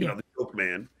 Jackie, the Joke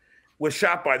Man, was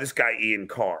shot by this guy, Ian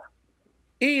Carr.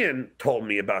 Ian told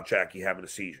me about Jackie having a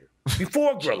seizure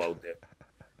before Grillo did.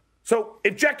 So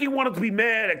if Jackie wanted to be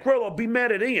mad at Grillo, be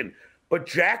mad at Ian. But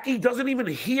Jackie doesn't even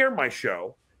hear my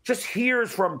show, just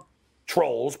hears from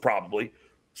trolls, probably.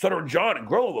 Stuttering John and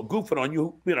Grillo were goofing on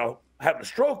you, having a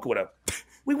stroke or whatever.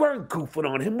 We weren't goofing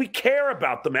on him. We care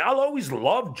about the man. I'll always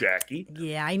love Jackie.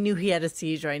 Yeah, I knew he had a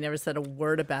seizure. I never said a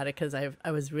word about it because I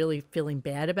was really feeling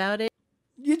bad about it.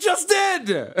 You just did.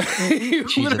 You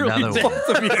She's literally, another both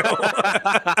of you.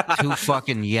 Two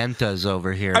fucking yentas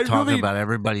over here talking about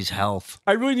everybody's health.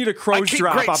 I really need a crow's keep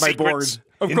drop great on my secrets.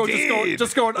 board. Of course,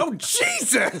 just going, oh,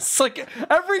 Jesus. Like,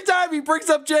 every time he brings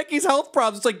up Jackie's health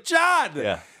problems, it's like,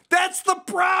 John, that's the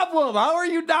problem. How are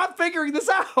you not figuring this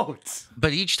out?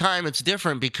 But each time it's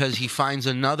different because he finds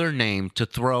another name to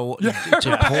throw,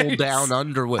 to pull down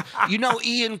Underwood. You know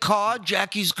Ian Carr,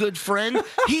 Jackie's good friend?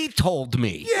 He told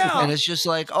me. Yeah. And it's just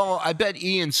like, oh, I bet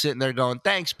Ian's sitting there going,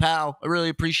 thanks, pal. I really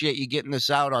appreciate you getting this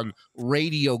out on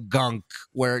Radio Gunk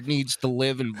where it needs to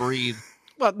live and breathe.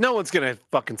 Well, no one's gonna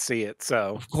fucking see it,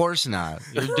 so Of course not.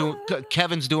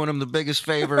 Kevin's doing them the biggest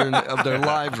favor of their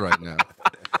lives right now.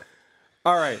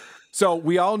 All right. So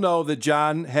we all know that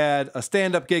John had a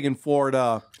stand-up gig in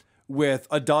Florida with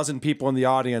a dozen people in the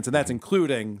audience, and that's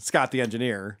including Scott the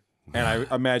engineer, and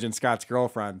I imagine Scott's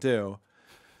girlfriend too.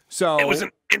 So It was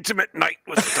an intimate night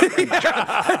with Stuttering John.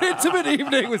 an intimate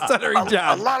evening with Stuttering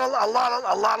John. A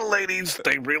lot of ladies.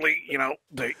 They really,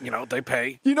 they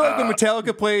pay. You know, like when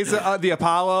Metallica plays the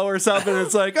Apollo or something,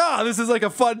 it's like, oh, this is like a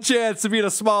fun chance to be in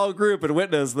a small group and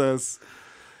witness this.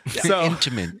 So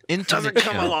Intimate Doesn't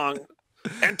come show. along.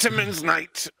 Entenmann's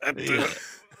night at the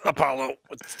Apollo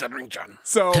with Stuttering John.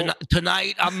 So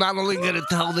Tonight, I'm not only going to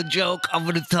tell the joke, I'm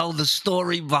going to tell the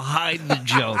story behind the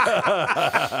joke.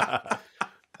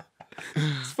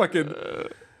 it's fucking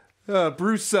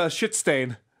Bruce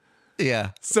Shitstain.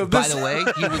 Yeah. So by this- the way,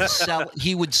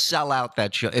 he would sell out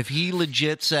that show. If he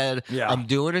legit said, Yeah. I'm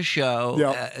doing a show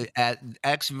Yep. at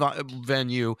X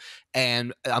venue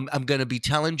and I'm going to be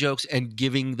telling jokes and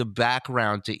giving the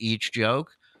background to each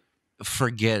joke,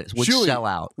 forget it. Would Shuli, sell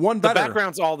out. One the better.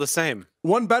 background's all the same.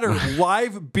 One better.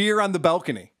 Live beer on the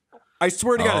balcony. I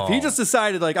swear to God, if he just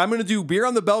decided, like, I'm going to do beer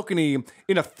on the balcony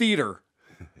in a theater,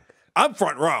 I'm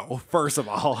front row, first of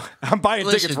all. I'm buying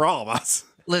tickets for all of us.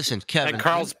 Listen, Kevin. And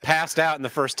Karl's passed out in the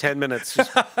first 10 minutes.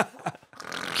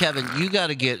 Kevin, you got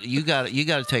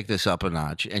to take this up a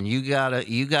notch, and you got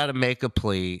to make a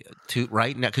plea to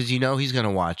right now because you know he's going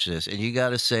to watch this, and you got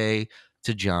to say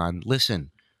to John,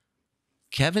 listen,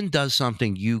 Kevin does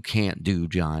something you can't do,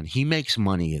 John. He makes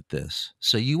money at this,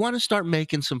 so you want to start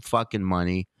making some fucking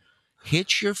money.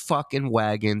 Hitch your fucking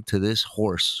wagon to this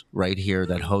horse right here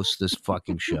that hosts this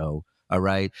fucking show. All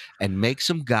right, and make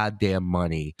some goddamn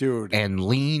money, dude, and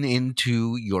lean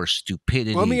into your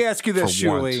stupidity. Let me ask you this,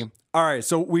 Shuli. All right,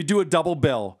 so we do a double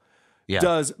bill. Yeah.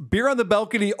 Does Beer on the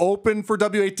Balcony open for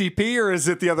WATP, or is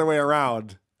it the other way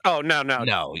around? Oh, no.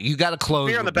 No, you got to close.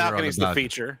 Beer on the with balcony is the balcony.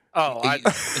 feature. Oh,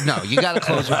 No, you got to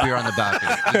close with Beer on the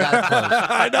Balcony. You got to close.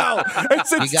 I know.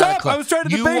 It's You gotta tough. close. I was trying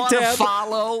to You debate wanna tab.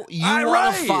 follow? You All want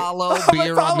right. to follow Am I Beer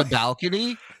on the following?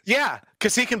 Balcony? yeah,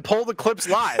 because he can pull the clips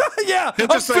live. Yeah, He'll I'm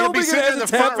just he'll be filming it sitting as in the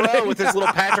it's front row happening. with his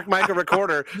little Patrick Micah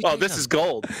recorder. Oh, this is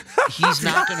gold. He's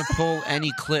not going to pull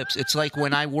any clips. It's like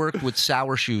when I worked with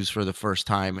Sour Shoes for the first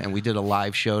time, and we did a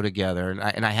live show together,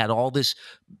 and I had all this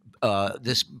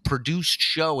this produced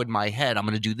show in my head. I'm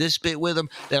going to do this bit with him,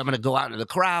 then I'm going to go out into the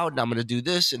crowd and I'm going to do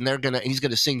this, and he's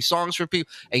going to sing songs for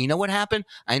people. And you know what happened?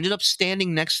 I ended up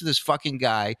standing next to this fucking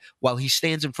guy while he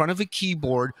stands in front of a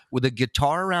keyboard with a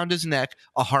guitar around his neck,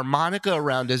 a harmonica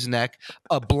around his neck,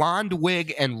 a blonde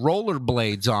wig, and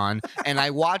rollerblades on. And I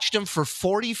watched him for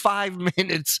 45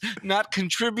 minutes, not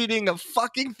contributing a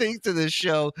fucking thing to this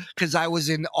show because I was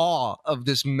in awe of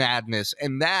this madness.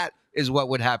 And that is what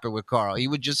would happen with Karl. He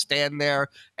would just stand there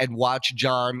and watch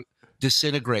John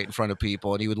disintegrate in front of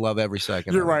people, and he would love every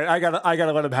second. You're right. I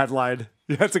gotta let him headline.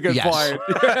 That's a good point.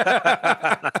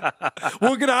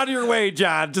 We'll get out of your way,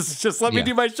 John. Just let me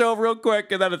do my show real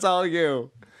quick, and then it's all you.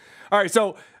 All right.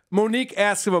 So Monique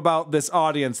asked him about this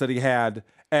audience that he had,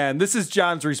 and this is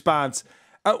John's response.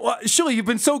 Shuli, you've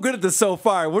been so good at this so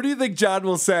far. What do you think John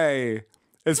will say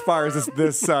as far as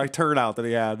this turnout that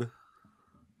he had?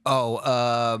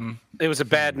 It was a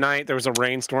bad night. There was a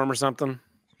rainstorm or something.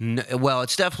 Well,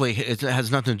 it has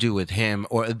nothing to do with him,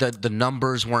 or the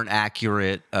numbers weren't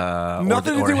accurate.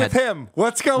 Nothing to do with him.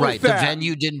 Let's go with that. The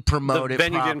venue didn't promote it. The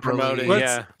venue didn't promote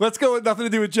it. Let's go with nothing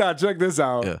to do with John. Check this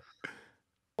out. Yeah.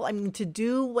 Well, I mean, to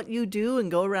do what you do and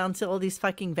go around to all these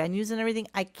fucking venues and everything,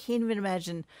 I can't even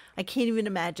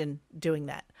imagine doing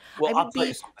that. Well, I would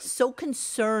be so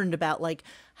concerned about like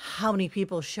how many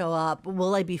people show up.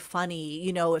 Will I be funny?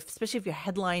 You know, especially if you're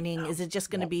headlining, is it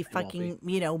just going to be fucking,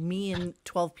 me and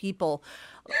 12 people,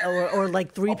 or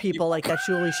like 3 people, like that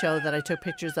Shuli show that I took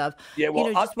pictures of? Yeah, well,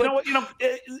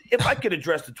 if I could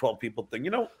address the 12 people thing,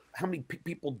 you know how many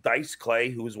people Dice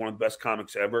Clay, who was one of the best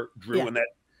comics ever, drew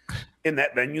in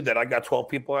that venue that I got 12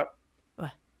 people at?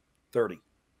 What? 30.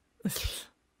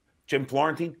 Jim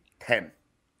Florentine, 10.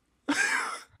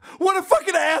 What a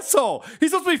fucking asshole.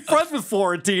 He's supposed to be friends with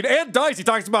Florentine and Dice. He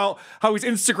talks about how he's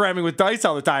Instagramming with Dice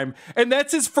all the time. And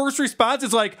that's his first response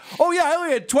is like, oh, yeah, I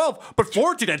only had 12, but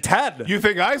Florentine had 10. You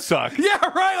think I suck? Yeah,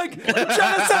 right. Like,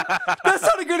 John, that's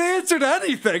not a good answer to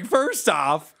anything, first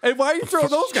off. And why are you throwing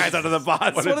those guys under the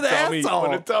bus? What an asshole.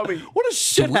 What a dummy. What a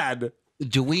shithead.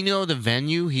 Do we know the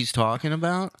venue he's talking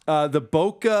about? The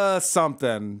Boca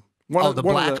something. The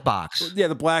Black Box. Yeah,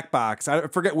 the Black Box. I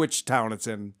forget which town it's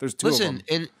in. There's 2 of them.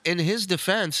 Listen, in his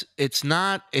defense, it's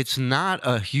not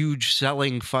a huge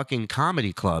selling fucking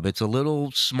comedy club. It's a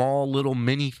small little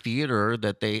mini theater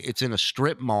that it's in a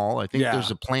strip mall. I think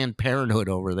there's a Planned Parenthood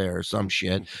over there or some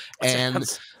shit. And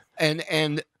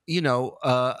I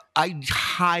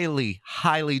highly,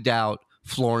 highly doubt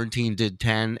Florentine did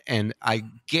 10, and I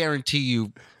guarantee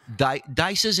you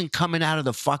Dice isn't coming out of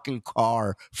the fucking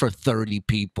car for 30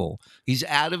 people. He's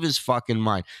out of his fucking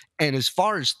mind. And as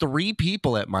far as 3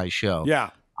 people at my show,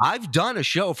 I've done a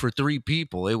show for 3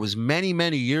 people. It was many,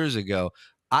 many years ago.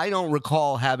 I don't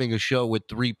recall having a show with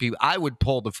 3 people. I would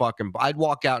I'd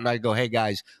walk out and I'd go, hey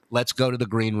guys, let's go to the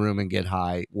green room and get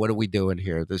high. What are we doing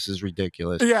here? This is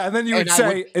ridiculous. Yeah, and then you would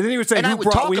say, and I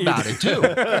would talk about it too.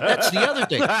 That's the other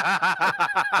thing.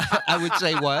 I would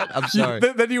say what? I'm sorry.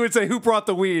 Then you would say, who brought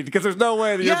the weed? Because there's no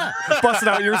way that you're busting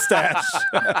out your stash.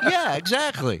 Yeah,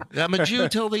 exactly. I'm a Jew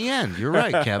till the end. You're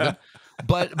right, Kevin.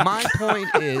 But my point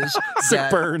is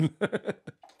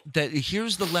that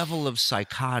here's the level of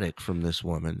psychotic from this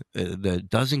woman that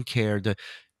doesn't care.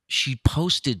 She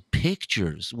posted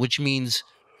pictures, which means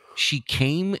she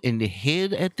came and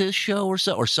hid at this show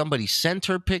or somebody sent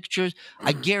her pictures.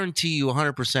 I guarantee you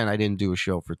 100% I didn't do a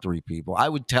show for 3 people. I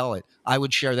would tell it. I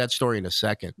would share that story in a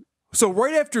second. So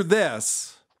right after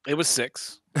this... It was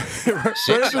 6.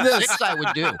 Six I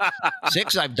would do.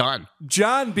 6 I've done.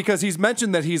 John, because he's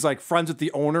mentioned that he's like friends with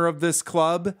the owner of this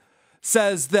club,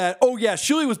 says that, oh yeah,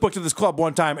 Shuli was booked to this club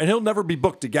one time and he'll never be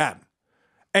booked again.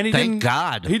 And he Thank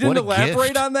God. He didn't What a elaborate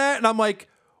gift. on that. And I'm like,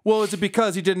 well, is it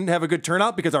because he didn't have a good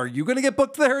turnout? Because are you going to get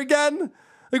booked there again?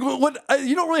 Like, what?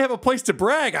 You don't really have a place to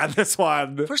brag on this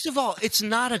one. First of all, it's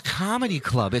not a comedy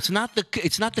club. It's not the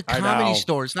comedy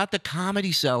store. It's not the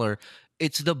Comedy Cellar.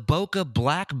 It's the Boca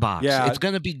Black Box. Yeah. It's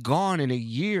going to be gone in a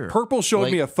year. Purple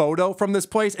showed me a photo from this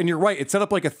place, and you're right. It's set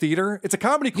up like a theater. It's a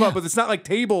comedy club, but it's not like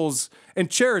tables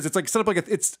and chairs. It's like set up like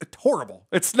it's horrible.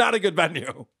 It's not a good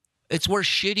venue. It's where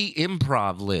shitty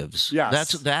improv lives.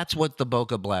 Yes. That's what the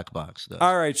Boca Black Box does.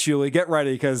 All right, Shuli, get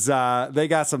ready because they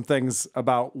got some things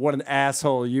about what an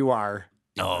asshole you are.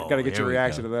 Oh, got to get your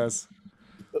reaction to this.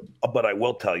 But I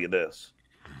will tell you this,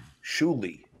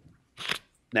 Shuli.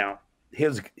 Now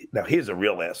here's a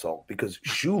real asshole because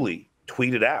Shuli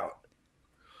tweeted out,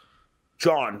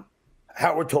 John,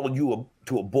 Howard told you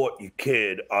to abort your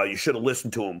kid. You should have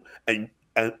listened to him, and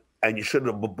you should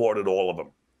have aborted all of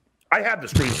them. I have the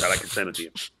screenshot. I can send it to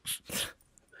you.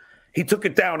 He took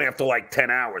it down after like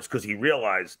 10 hours because he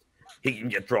realized he can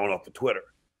get thrown off of Twitter.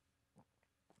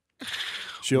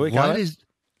 Shuli,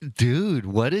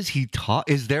 what is he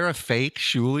Is there a fake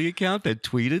Shuli account that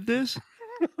tweeted this?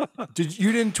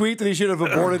 You didn't tweet that he should have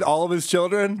aborted all of his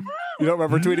children? You don't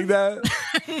remember tweeting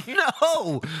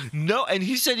that? No. And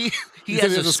he said he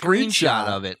has a screenshot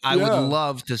of it. I would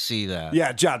love to see that.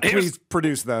 Yeah, John, please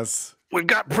produce this. We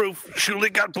got proof.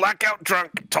 Shuli got blackout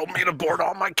drunk, told me to abort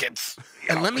all my kids.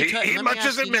 And let me tell you, he much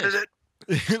as admitted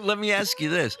it. Let me ask you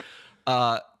this.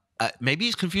 Maybe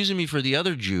he's confusing me for the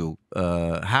other Jew,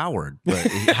 Howard. But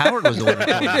Howard was the one who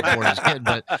told me to abort his kid.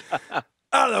 But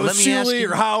I don't know, it was Shuli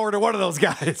or Howard or one of those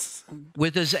guys.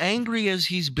 With as angry as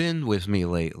he's been with me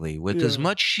lately, with as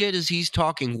much shit as he's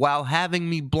talking while having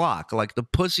me block, like the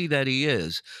pussy that he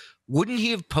is, wouldn't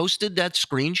he have posted that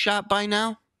screenshot by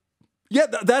now? Yeah,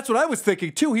 that's what I was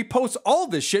thinking too. He posts all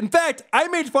this shit. In fact, I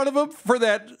made fun of him for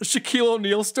that Shaquille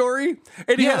O'Neal story,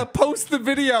 and he had to post the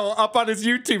video up on his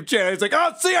YouTube channel. He's like,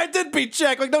 "Oh, see, I did beat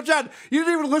Shaq." Like, no, John, you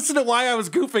didn't even listen to why I was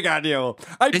goofing on you.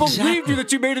 I believed you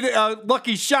that you made it a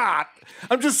lucky shot.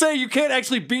 I'm just saying you can't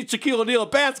actually beat Shaquille O'Neal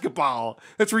at basketball.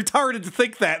 It's retarded to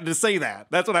think that and to say that.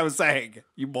 That's what I was saying,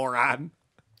 you moron.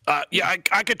 Yeah,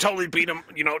 I could totally beat him.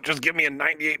 Just give me a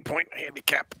 98-point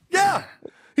handicap. Yeah.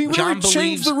 He literally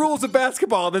changed the rules of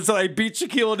basketball and then said, I beat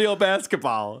Shaquille O'Neal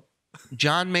basketball.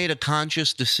 John made a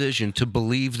conscious decision to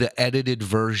believe the edited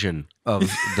version of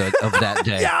that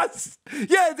day. Yes.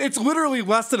 Yeah, it's literally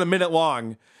less than a minute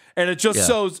long. And it just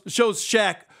shows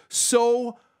Shaq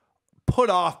so put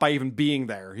off by even being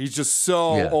there. He's just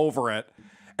so over it.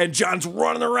 And John's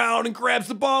running around and grabs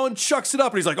the ball and chucks it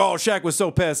up. And he's like, oh, Shaq was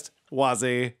so pissed. Was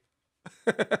he?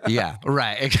 Yeah,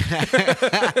 right. Is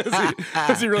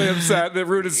he really upset that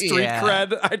ruined his street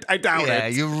cred? I doubt it. Yeah,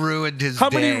 you ruined his How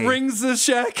day. many rings does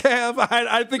Shaq have?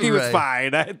 I think he was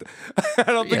fine. I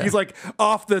don't think he's like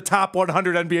off the top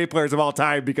 100 NBA players of all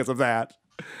time because of that.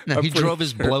 No, he drove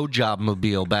his blowjob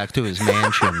mobile back to his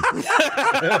mansion.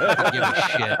 Give a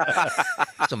shit.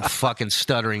 Some fucking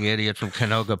stuttering idiot from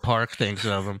Canoga Park thinks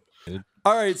of him. Dude.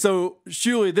 All right, so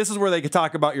Shuli, this is where they can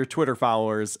talk about your Twitter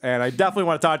followers, and I definitely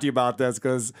want to talk to you about this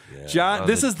because John,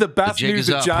 this is the best news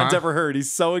that John's ever heard.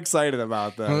 He's so excited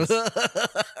about this.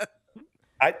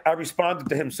 I responded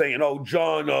to him saying, "Oh,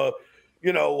 John,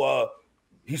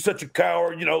 he's such a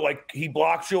coward. Like he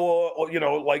blocks you,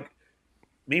 or like."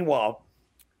 Meanwhile,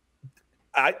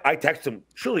 I text him,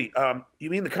 Shuli,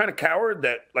 you mean the kind of coward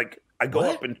that like I go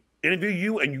up and interview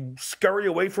you and you scurry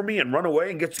away from me and run away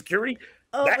and get security?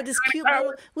 Oh,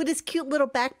 with his cute little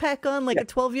backpack on, like a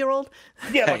 12-year-old.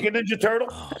 Yeah, like a Ninja Turtle.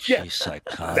 Oh, geez,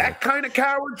 that kind of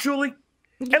coward, Shuli.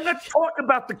 And let's talk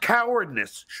about the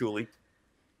cowardness, Shuli.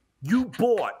 You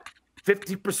bought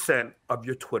 50% of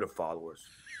your Twitter followers.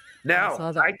 Now,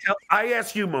 I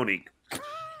ask you, Monique,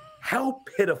 how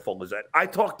pitiful is that? I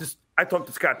talked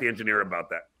to Scott, the engineer, about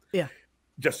that. Yeah.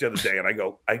 Just the other day, and I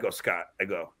go, Scott,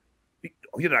 you're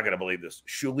not going to believe this.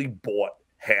 Shuli bought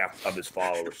half of his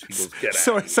followers. He goes, get out.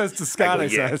 So it says to Scott,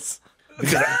 says.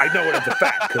 Because I know it as a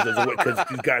fact, because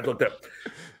these guys looked up.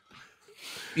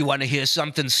 You want to hear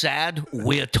something sad?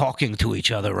 We're talking to each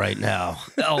other right now.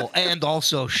 Oh, and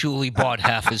also Shuli bought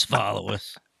half his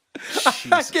followers.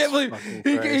 I can't believe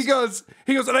he goes,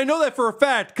 and I know that for a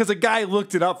fact because a guy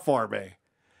looked it up for me.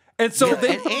 And so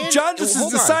John just has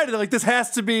decided like this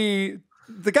has to be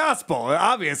the gospel,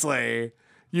 obviously.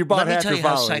 You bought half your followers. Let me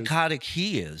tell you how psychotic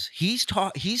he is.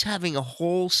 He's having a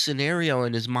whole scenario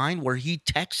in his mind where he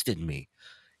texted me.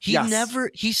 He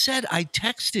said I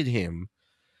texted him,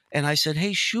 and I said,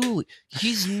 "Hey, Shuli."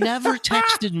 He's never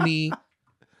texted me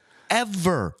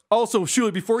ever. Also,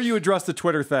 Shuli, before you address the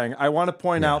Twitter thing, I want to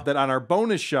point out that on our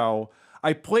bonus show,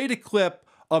 I played a clip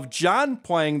of John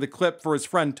playing the clip for his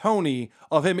friend Tony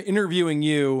of him interviewing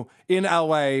you in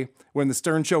LA when the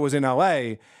Stern Show was in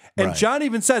LA. And John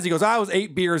even says, he goes, I was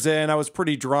 8 beers in, I was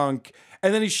pretty drunk.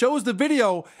 And then he shows the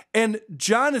video, and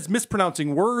John is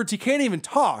mispronouncing words. He can't even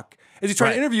talk as he's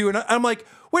trying to interview. And I'm like,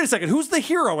 wait a second, who's the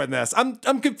hero in this? I'm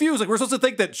confused. Like, we're supposed to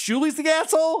think that Shuli's the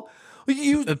asshole?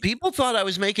 People thought I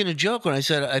was making a joke when I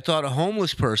said I thought a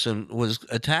homeless person was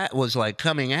like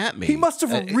coming at me. He must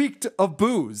have reeked of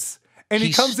booze. And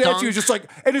he comes at you just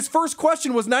like, and his first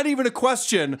question was not even a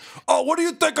question. Oh, what do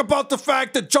you think about the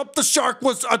fact that Jump the Shark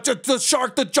was the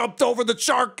shark that jumped over the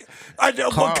shark?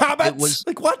 What comments?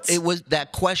 What?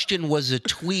 That question was a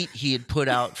tweet he had put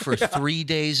out for 3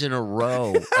 days in a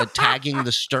row, tagging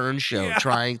the Stern Show,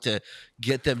 trying to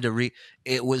get them to read.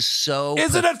 It was so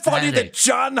Isn't it funny that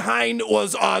John Hine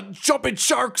was jumping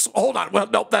sharks? Hold on. Well,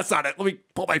 nope, that's not it. Let me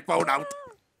pull my phone out.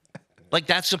 Like,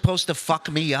 that's supposed to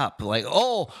fuck me up. Like,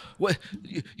 oh,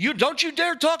 you don't you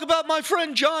dare talk about my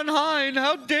friend John Hine.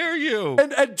 How dare you?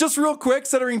 And just real quick,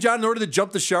 Stuttering John, in order to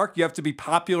jump the shark, you have to be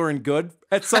popular and good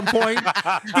at some point.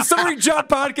 The Stuttering John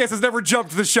podcast has never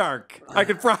jumped the shark. I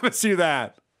can promise you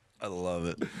that. I love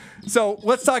it. So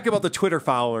let's talk about the Twitter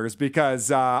followers,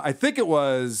 because I think it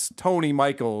was Tony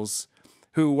Michaels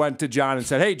who went to John and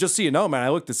said, hey, just so you know, man, I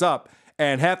looked this up,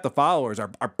 and half the followers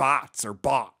are bots or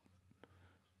bought.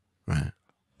 Right.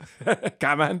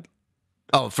 Comment?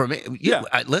 Oh, for me, yeah.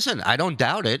 Listen, I don't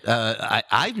doubt it.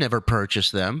 I've never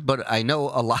purchased them, but I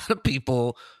know a lot of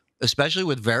people, especially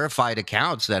with verified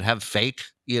accounts, that have fake,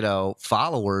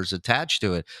 followers attached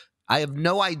to it. I have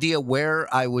no idea where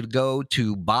I would go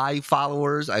to buy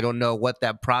followers. I don't know what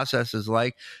that process is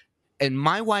like. And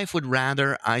my wife would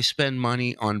rather I spend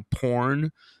money on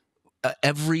porn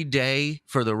every day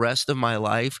for the rest of my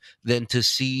life than to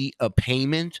see a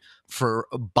payment for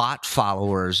bot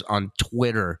followers on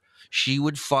Twitter. She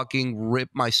would fucking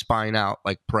rip my spine out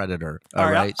like Predator. All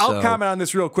right. I'll comment on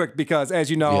this real quick because, as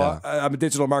you know, I'm a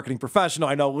digital marketing professional.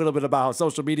 I know a little bit about how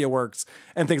social media works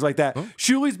and things like that.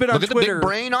 Shuli's been on Look Twitter. Look at the big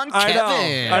brain on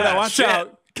Kevin. I know. Watch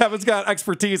out. Kevin's got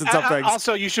expertise in some things.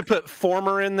 Also, you should put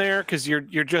former in there because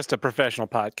you're just a professional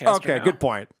podcaster. Okay, now. Good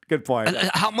point. Good point.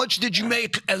 And how much did you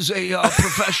make as a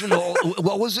professional?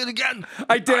 What was it again?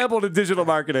 I dabbled in digital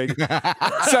marketing.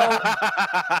 So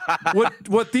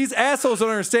what these assholes don't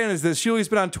understand is that Shuli's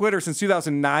been on Twitter since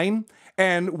 2009.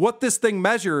 And what this thing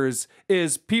measures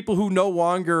is people who no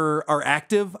longer are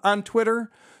active on Twitter.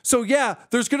 So yeah,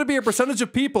 there's going to be a percentage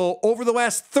of people over the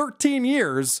last 13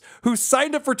 years who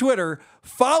signed up for Twitter,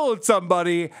 followed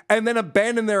somebody, and then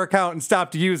abandoned their account and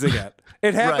stopped using it.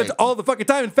 It happens all the fucking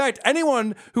time. In fact,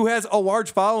 anyone who has a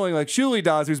large following like Shuli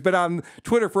does, who's been on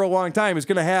Twitter for a long time, is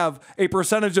going to have a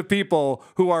percentage of people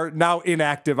who are now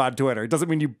inactive on Twitter. It doesn't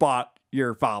mean you bought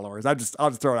your followers. I'll just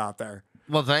throw it out there.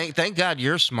 Well, thank God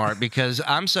you're smart, because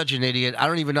I'm such an idiot. I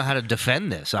don't even know how to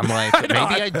defend this. I'm like, maybe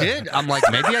I did. I'm like,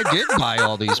 maybe I did buy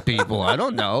all these people. I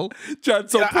don't know.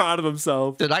 John's so proud of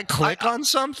himself. Did I click on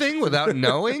something without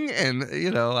knowing? And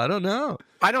I don't know.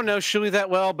 I don't know Shuli that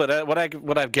well, but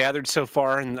what I've gathered so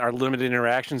far in our limited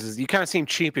interactions is you kind of seem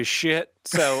cheap as shit.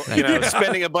 So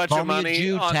spending a bunch of money. Call me a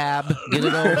Jew, Tab. Get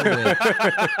it over with.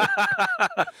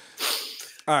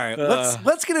 All right,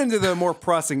 let's get into the more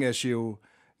pressing issue.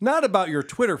 Not about your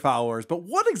Twitter followers, but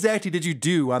what exactly did you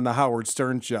do on the Howard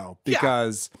Stern show?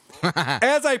 Because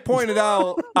as I pointed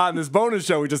out on this bonus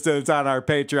show we just did, it's on our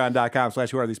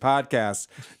patreon.com/whoarethespodcasts,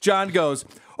 John goes,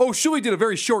 oh, Shuli did a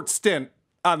very short stint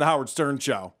on the Howard Stern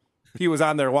show. He was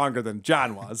on there longer than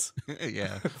John was.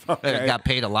 Yeah. Okay. Got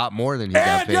paid a lot more than he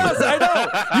got paid. Yes, I know.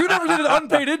 You never did an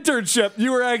unpaid internship.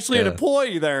 You were actually an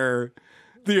employee there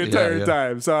the entire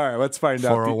time. So, all right, let's find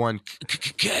out.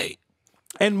 401k.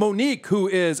 And Monique, who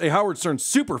is a Howard Stern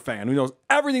super fan, who knows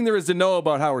everything there is to know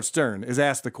about Howard Stern, is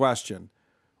asked the question,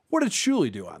 what did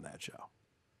Shuli do on that show?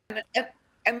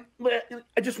 And I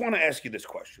just want to ask you this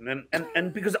question,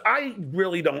 and because I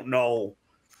really don't know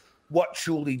what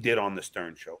Shuli did on the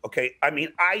Stern show. Okay, I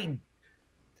mean,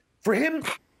 for him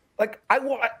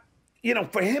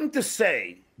to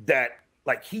say that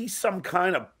like he's some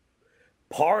kind of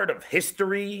part of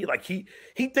history, like he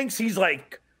thinks he's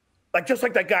like just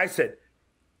like that guy said.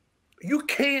 You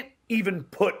can't even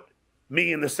put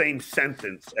me in the same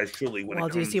sentence as Shuli when it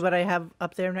comes. Do you see what I have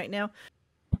up there right now?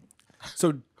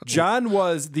 So John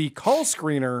was the call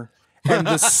screener and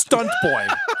the stunt boy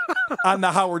on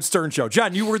the Howard Stern show.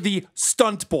 John, you were the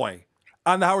stunt boy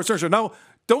on the Howard Stern show. Now,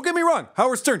 don't get me wrong.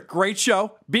 Howard Stern, great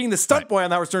show. Being the stunt boy on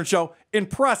the Howard Stern show,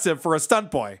 impressive for a stunt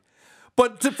boy.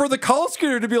 But for the call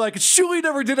screener to be like, Shuli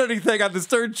never did anything on the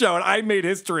Stern show and I made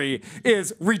history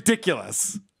is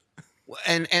ridiculous.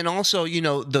 And also,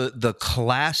 the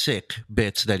classic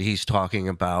bits that he's talking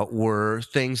about were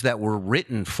things that were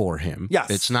written for him. Yes.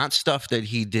 It's not stuff that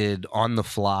he did on the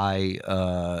fly,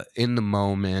 in the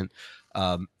moment.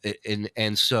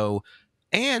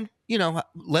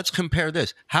 Let's compare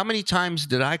this. How many times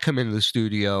did I come into the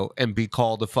studio and be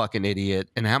called a fucking idiot?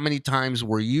 And how many times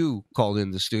were you called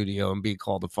in the studio and be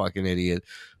called a fucking idiot?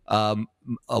 A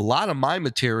lot of my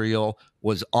material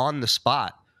was on the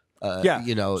spot. So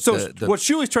what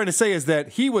Shuli's trying to say is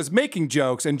that he was making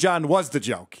jokes and John was the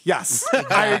joke. Yes,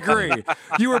 I agree.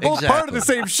 You were both part of the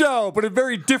same show, but in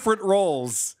very different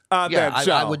roles on that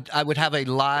show. I would have a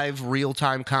live,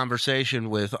 real-time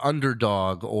conversation with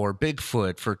Underdog or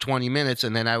Bigfoot for 20 minutes,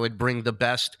 and then I would bring the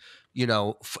best,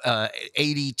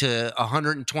 80 to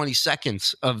 120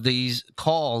 seconds of these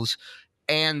calls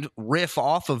and riff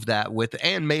off of that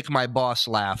and make my boss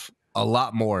laugh a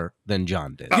lot more than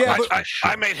John did. Yeah,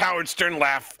 I made Howard Stern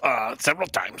laugh several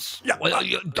times. Yeah. Well,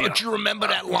 don't you remember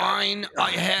that line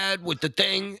I had with the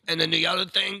thing and then the other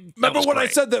thing? Remember when I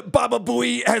said that Baba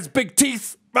Booey has big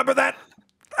teeth? Remember that?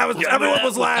 Everyone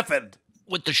was laughing.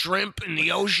 With the shrimp in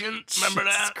the ocean? Remember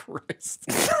that? Christ.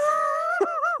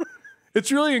 It's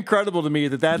really incredible to me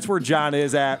that that's where John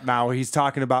is at now. He's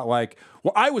talking about like,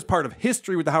 well, I was part of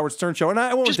history with the Howard Stern show, and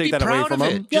I won't take that away from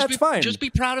him. Yeah, it's fine. Just be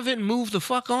proud of it and move the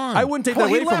fuck on. I wouldn't take that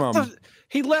away from him.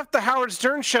 He left the Howard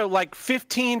Stern show like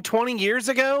 15, 20 years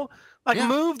ago. Like,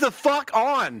 move the fuck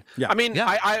on. Yeah. I mean,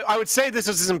 I would say this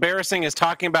is as embarrassing as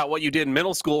talking about what you did in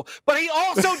middle school, but he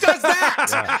also does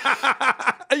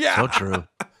that. Yeah. So true.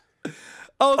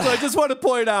 Also, I just want to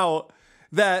point out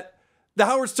that the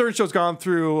Howard Stern show's gone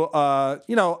through,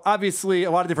 obviously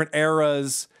a lot of different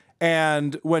eras.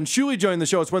 And when Shuli joined the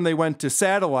show, it's when they went to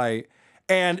satellite.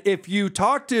 And if you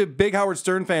talk to big Howard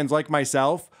Stern fans like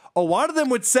myself, a lot of them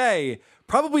would say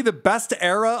probably the best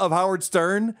era of Howard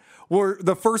Stern were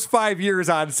the first 5 years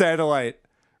on satellite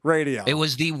radio. It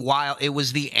was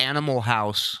the Animal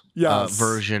House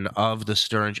version of the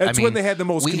Stern show. It's when they had the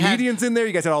most comedians in there.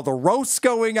 You guys had all the roasts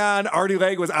going on. Artie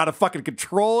Lang was out of fucking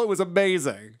control. It was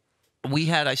amazing.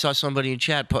 I saw somebody in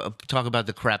chat talk about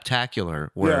the Craptacular,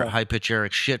 where High Pitch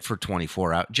Eric shit for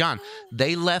 24 hours. John,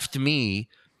 they left me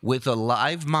with a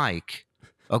live mic,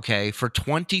 for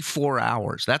 24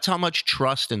 hours. That's how much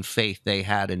trust and faith they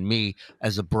had in me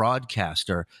as a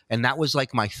broadcaster. And that was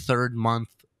like my 3rd month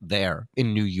there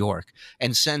in New York.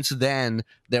 And since then,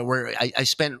 I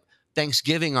spent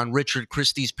Thanksgiving on Richard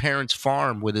Christie's parents'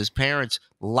 farm with his parents,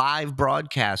 live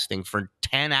broadcasting for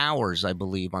 10 hours, I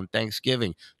believe, on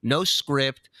Thanksgiving. No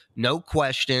script, no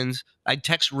questions. I'd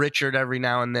text Richard every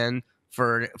now and then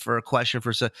for a question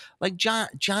like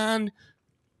John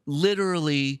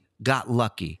literally got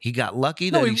lucky. He got lucky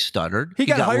that he stuttered. He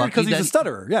got hired because he's a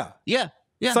stutterer. Yeah. Yeah.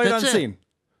 Sight that's unseen. It.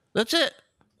 That's it.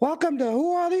 Welcome to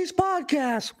Who Are These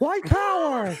Podcasts? White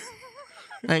Power.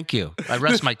 Thank you. I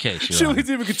rest my case. Shuli's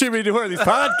even contributing to one of these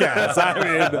podcasts. I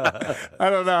mean, I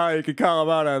don't know how you can call him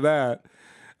out on that.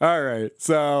 All right.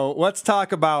 So let's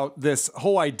talk about this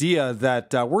whole idea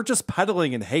that we're just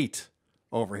peddling in hate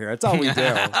over here. That's all we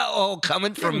do.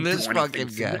 Coming from this fucking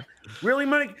guy. Really,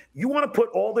 Monique? You want to put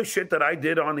all the shit that I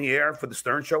did on the air for the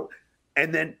Stern show,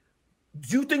 and then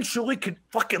do you think Shuli could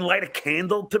fucking light a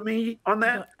candle to me on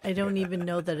that? I don't even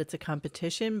know that it's a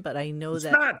competition, but I know it's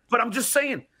not. But I'm just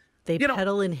saying. They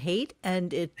peddle in hate,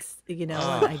 and it's,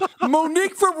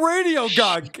 Monique from Radio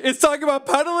Gunk is talking about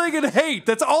peddling and hate.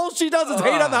 That's all she does is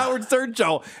hate on the Howard Stern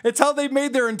show. It's how they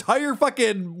made their entire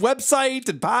fucking website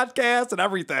and podcast and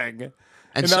everything.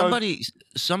 And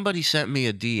somebody sent me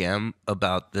a DM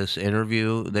about this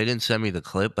interview. They didn't send me the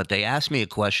clip, but they asked me a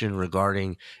question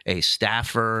regarding a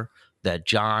staffer that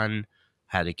John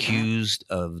had accused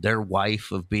of their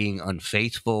wife of being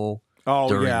unfaithful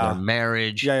during their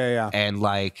marriage. Yeah.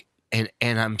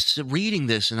 And I'm reading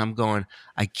this and I'm going,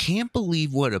 I can't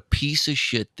believe what a piece of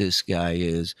shit this guy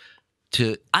is.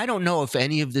 I don't know if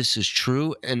any of this is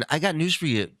true. And I got news for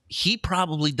you. He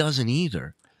probably doesn't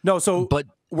either. No, but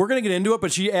we're going to get into it.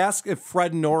 But she asked if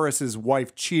Fred Norris's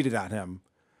wife cheated on him.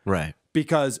 Right.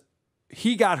 Because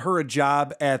he got her a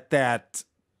job at that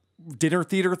dinner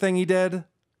theater thing he did.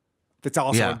 That's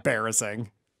also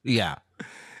embarrassing. Yeah.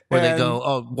 Where they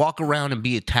go, walk around and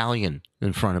be Italian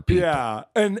in front of people. Yeah.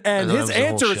 And his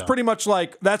answer is pretty much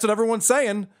like, that's what everyone's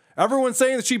saying. Everyone's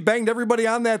saying that she banged everybody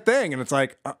on that thing. And it's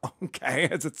like, okay.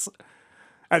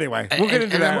 Anyway, we'll get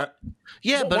into that.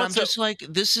 But I'm just like,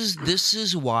 this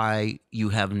is why you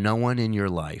have no one in your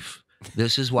life.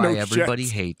 This is why everybody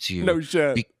hates you. No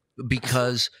shit.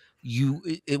 Because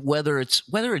whether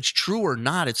it's true or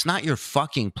not, it's not your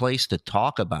fucking place to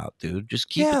talk about, dude. Just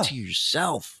keep it to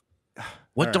yourself.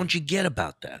 What don't you get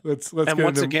about that? Let's and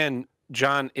once again,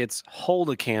 John, it's hold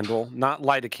a candle, not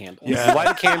light a candle. Yeah. Light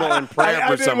a candle and pray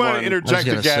for someone. I didn't want to interject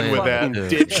again with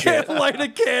that. He can't light a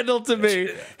candle to me.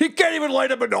 He can't even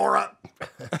light a menorah.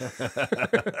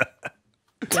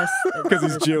 Yes, because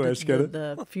he's Jewish.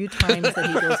 The few times that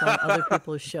he goes on other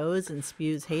people's shows and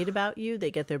spews hate about you,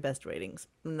 they get their best ratings.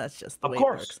 And that's just the way it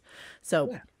works.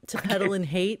 So to peddle in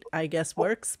hate, I guess,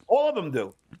 works. All of them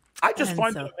do. I just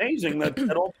find it amazing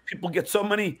that all people get so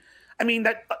many. I mean,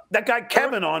 that guy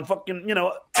Kevin on fucking, Why Do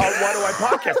I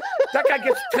Podcast? That guy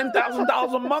gets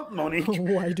 $10,000 a month, Monique.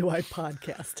 Why do I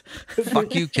podcast?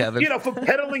 Fuck you, Kevin. For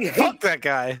peddling hate. Fuck that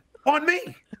guy. On me.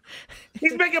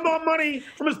 He's making more money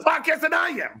from his podcast than I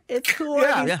am. It's who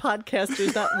are these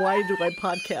podcasters, not why do I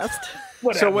podcast.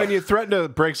 Whatever. So when you threaten to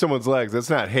break someone's legs, that's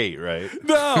not hate, right?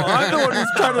 No, I'm the one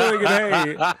who's trying to make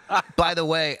it hate. By the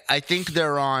way, I think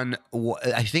they're on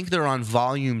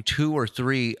volume 2 or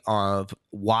 3 of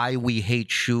Why We Hate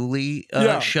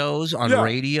Shuli shows on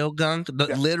Radio Gunk.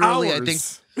 Literally,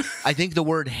 Hours. I think the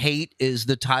word hate is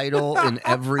the title in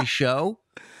every show.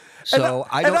 So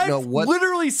I don't know what.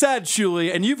 Literally said,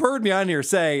 Shuli, and you've heard me on here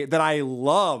say that I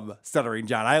love Stuttering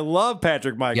John. I love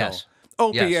Patrick Michael. Yes.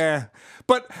 Opie, yeah.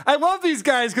 But I love these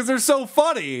guys because they're so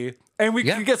funny, and we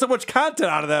can get so much content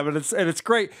out of them, and it's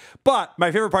great. But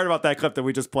my favorite part about that clip that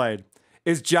we just played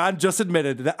is John just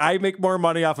admitted that I make more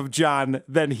money off of John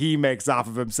than he makes off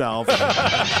of himself.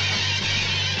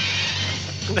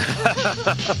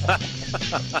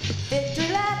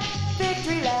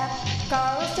 Victory lap,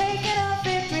 Karl's taking a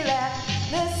victory lap.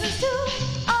 Listens to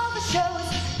all the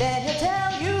shows, then he'll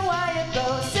tell you why it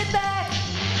goes. Sit back,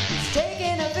 he's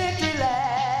taking a victory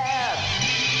lap.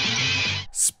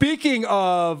 Speaking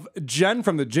of Jen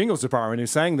from the Jingles Department who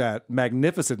sang that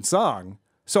magnificent song,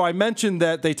 so I mentioned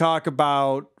that they talk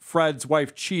about Fred's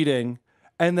wife cheating,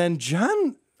 and then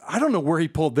John, I don't know where he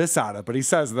pulled this out of, but he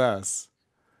says this.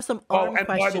 Some and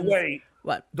by the way,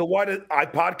 what? The Why Did I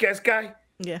podcast guy?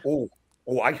 Yeah.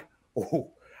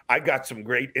 I got some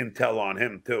great intel on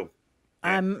him too.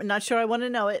 I'm not sure I want to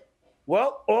know it.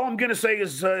 Well, all I'm gonna say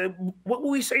is, what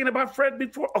were we saying about Fred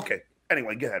before? Okay.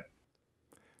 Anyway, go ahead.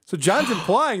 So John's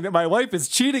implying that my wife is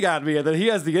cheating on me and that he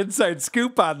has the inside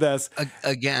scoop on this.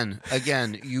 Again,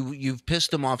 you've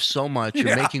pissed him off so much.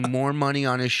 You're making more money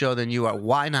on his show than you are.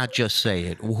 Why not just say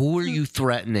it? Who are you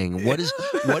threatening? What is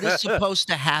supposed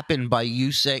to happen by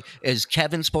you say? Is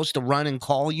Kevin supposed to run and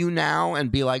call you now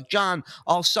and be like, John,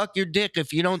 I'll suck your dick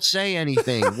if you don't say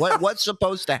anything? What's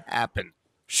supposed to happen?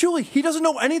 Shuli, he doesn't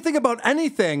know anything about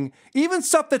anything. Even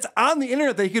stuff that's on the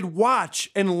internet that he could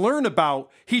watch and learn about,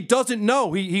 he doesn't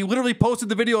know. He literally posted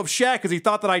the video of Shaq because he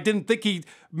thought that I didn't think he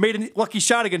made a lucky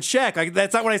shot against Shaq.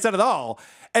 That's not what I said at all.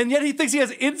 And yet he thinks he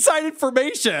has inside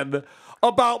information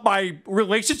about my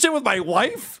relationship with my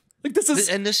wife. Like this is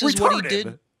retarded. What he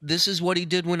did. This is what he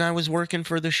did when I was working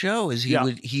for the show. Is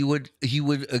he would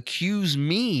accuse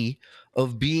me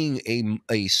of being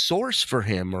a source for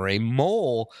him or a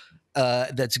mole.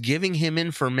 That's giving him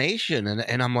information,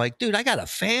 and I'm like, dude, I got a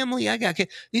family.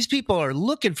 These people are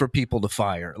looking for people to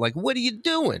fire. Like, what are you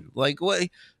doing? Like,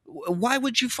 why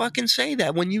would you fucking say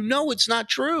that when you know it's not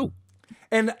true?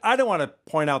 And I don't want to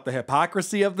point out the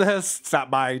hypocrisy of this. It's not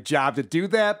my job to do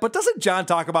that. But doesn't John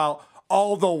talk about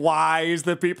all the lies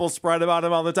that people spread about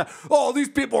him all the time? Oh, these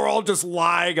people are all just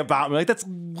lying about me. Like, that's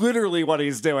literally what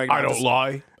he's doing. I don't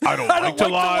lie. I don't like to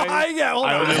lie. Yeah,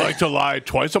 I only like to lie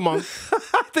twice a month.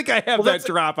 I think I have that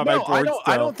drop on my board.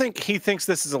 I don't think he thinks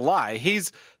this is a lie.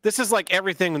 This is like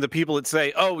everything the people that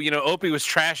say, oh, Opie was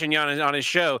trashing you on his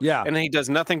show. Yeah. And then he does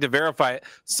nothing to verify it.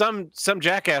 Some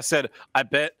jackass said, I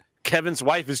bet Kevin's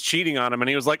wife is cheating on him. And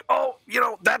he was like, oh,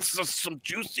 that's some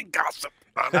juicy gossip.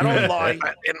 I don't lie.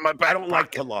 I don't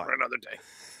like to lie. For another day.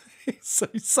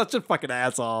 He's such a fucking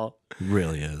asshole.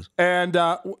 Really is. And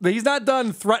he's not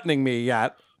done threatening me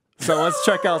yet. So let's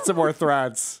check out some more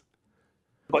threats.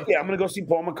 But yeah, I'm going to go see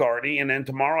Paul McCartney. And then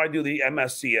tomorrow I do the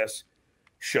MSCS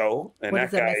show. And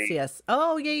what that guy, MSCS?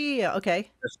 Oh, yeah.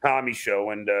 Okay. It's Tommy's show.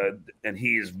 And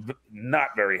he is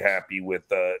not very happy with,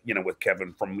 with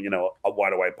Kevin from, a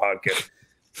Why Do I podcast.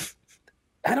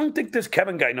 I don't think this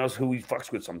Kevin guy knows who he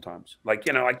fucks with sometimes. Like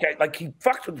he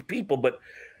fucks with people, but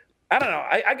I don't know.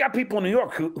 I got people in New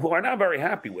York who are not very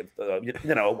happy with,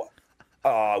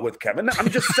 with Kevin. I'm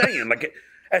just saying, like,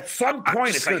 at some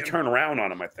point it's going to turn around on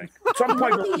him, I think. At some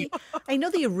point. I know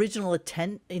the original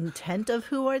intent of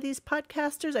who are these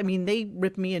podcasters. I mean, they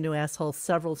ripped me a new asshole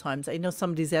several times. I know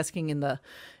somebody's asking in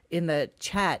the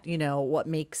chat, what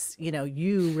makes,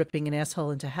 you ripping an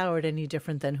asshole into Howard any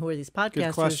different than who are these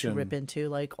podcasters who rip into,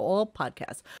 like, all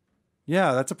podcasts?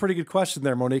 Yeah, that's a pretty good question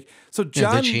there, Monique. So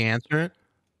John, did she answer it?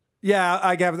 Yeah,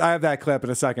 I have that clip in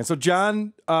a second. So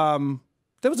John,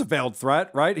 that was a veiled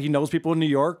threat, right? He knows people in New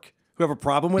York who have a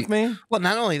problem with me. Well,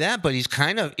 not only that, but he's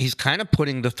kind of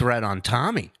putting the threat on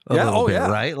Tommy a little bit,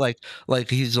 right? Like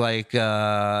he's like,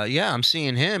 I'm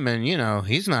seeing him, and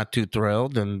he's not too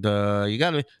thrilled, and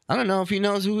I don't know if he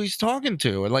knows who he's talking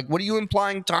to. Like, what are you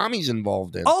implying Tommy's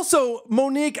involved in? Also,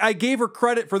 Monique, I gave her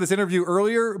credit for this interview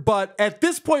earlier, but at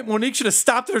this point, Monique should have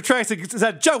stopped in her tracks and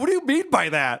said, John, what do you mean by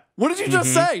that? What did you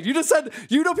just say? You just said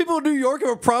people in New York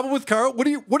have a problem with Karl. What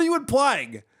are you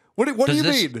implying? What do you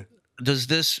mean? Does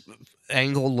this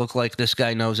angle look like this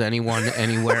guy knows anyone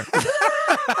anywhere?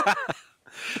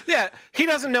 Yeah, he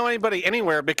doesn't know anybody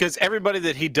anywhere because everybody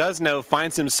that he does know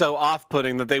finds him so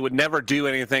off-putting that they would never do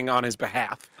anything on his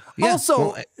behalf. Yeah,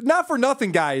 Also, not for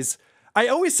nothing, guys. I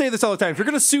always say this all the time. If you're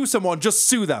going to sue someone, just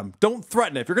sue them. Don't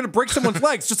threaten it. If you're going to break someone's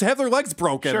legs, just have their legs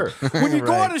broken. Sure. When you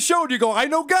go on a show and you go, I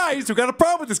know guys who got a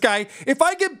problem with this guy. If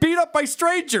I get beat up by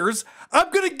strangers,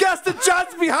 I'm going to guess that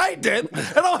John's behind it,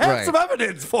 and I'll have some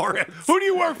evidence for it. Who do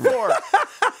you work for?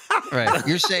 Right.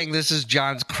 You're saying this is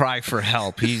John's cry for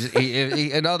help.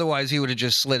 And otherwise he would have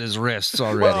just slit his wrists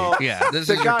already. Well, yeah. This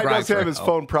the is guy your cry does for have his help.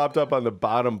 phone propped up on the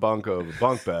bottom bunk of a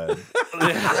bunk bed.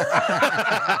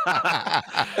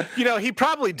 You know, he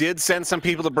probably did send some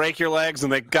people to break your legs,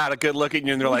 and they got a good look at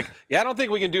you, and they're like, yeah, I don't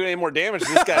think we can do any more damage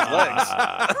to this guy's legs.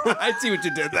 I see what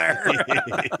you did there.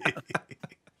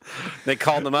 They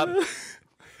called them up.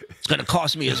 It's going to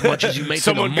cost me as much as you make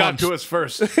Someone in a got month. to us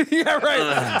first. Yeah,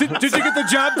 right. Did you get the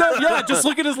job done? Yeah, just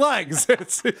look at his legs.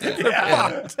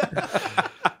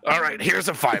 All right, here's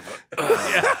a $5.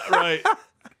 Yeah, right.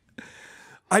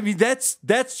 I mean, that's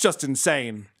just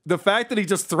insane. The fact that he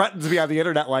just threatens me on the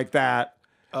internet like that.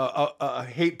 A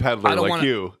hate peddler like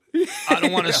you. I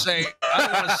don't want to say.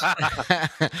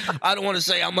 I don't want to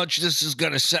say how much this is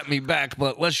going to set me back,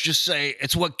 but let's just say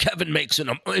it's what Kevin makes in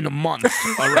a month.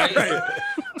 All right.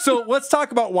 So let's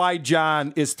talk about why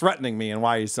John is threatening me and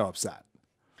why he's so upset.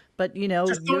 But, you know,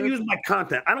 Just don't use my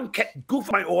content. I don't care.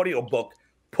 Goof my audio book.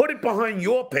 Put it behind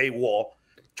your paywall.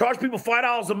 Charge people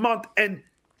 $5 a month, and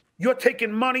you're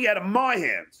taking money out of my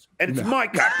hands, and it's my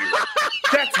copyright.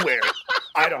 That's where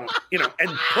I don't,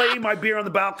 and play my beer on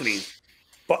the balcony,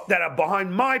 but that are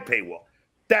behind my paywall.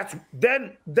 That's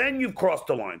then you've crossed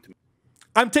the line to me.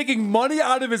 I'm taking money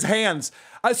out of his hands.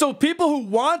 So people who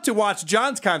want to watch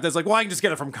John's content is like, well, I can just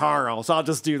get it from Karl, so I'll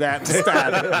just do that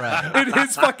instead. In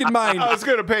his fucking mind. I was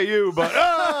going to pay you, but...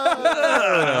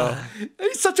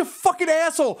 He's such a fucking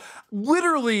asshole.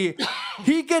 Literally,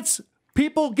 he gets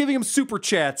people giving him super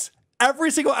chats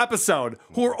every single episode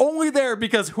who are only there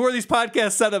because who are these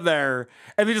podcasts sent him there,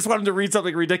 and they just want him to read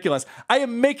something ridiculous. I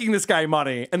am making this guy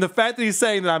money, and the fact that he's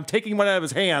saying that I'm taking money out of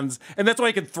his hands, and that's why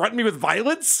he can threaten me with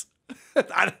violence,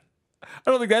 I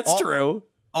don't think that's true.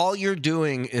 All you're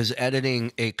doing is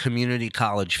editing a community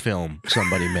college film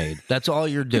somebody made. That's all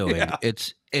you're doing. Yeah.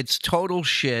 It's total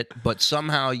shit, but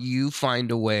somehow you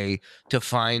find a way to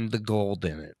find the gold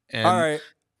in it. And All right.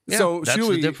 yeah, So, that's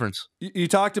Shuli, the difference. You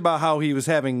talked about how he was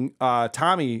having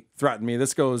Tommy threaten me.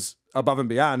 This goes above and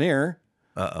beyond here.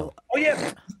 Oh,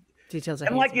 yeah. details.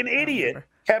 And like an idiot,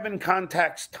 Kevin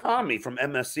contacts Tommy from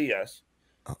MSCS.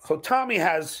 So Tommy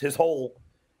has his whole,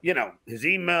 his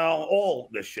email, all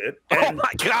this shit. And Oh,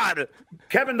 my God.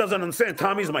 Kevin doesn't understand.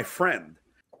 Tommy's my friend.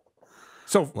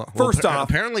 So first off,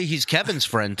 apparently he's Kevin's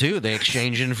friend too. They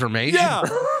exchange information. yeah.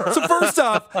 So first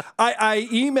off, I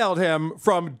emailed him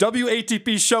from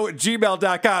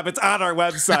WATPshow@gmail.com. It's on our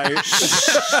website.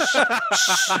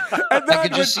 And then I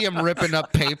can just see him ripping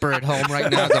up paper at home right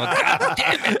now. Going, God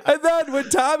damn it. And then when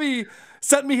Tommy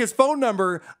sent me his phone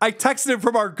number, I texted him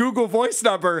from our Google Voice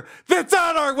number that's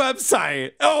on our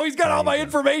website. Oh, he's got all my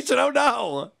information. Oh,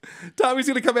 no. Tommy's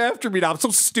going to come after me now. I'm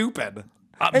so stupid.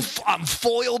 I'm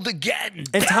foiled again.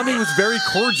 And Tommy was very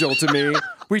cordial to me.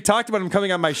 We talked about him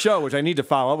coming on my show, which I need to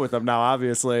follow up with him now,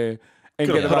 obviously, and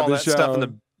Could get him put on all the that show. stuff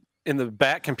in the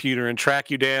back computer and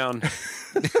track you down.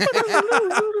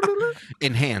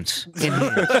 Enhance.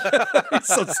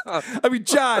 So, I mean,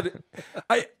 John,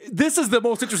 this is the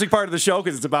most interesting part of the show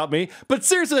because it's about me. But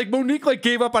seriously, like Monique,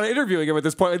 gave up on interviewing him at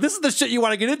this point. Like, this is the shit you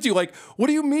want to get into. Like, what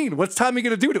do you mean? What's Tommy going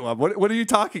to do to him? What are you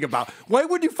talking about? Why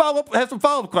wouldn't you have some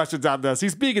follow-up questions on this?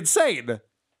 He's being insane.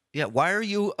 Yeah, why are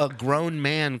you a grown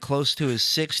man close to his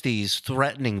 60s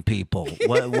threatening people?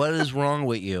 What is wrong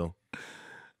with you?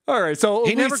 All right, so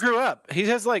He never grew up. He's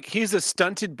a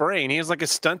stunted brain. He has like a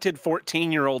stunted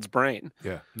 14-year-old's brain.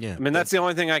 Yeah. Yeah. I mean, that's the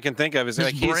only thing I can think of is His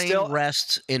like he's brain still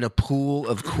rests in a pool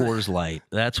of Coors Light.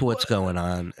 That's what's going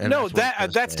on. And no,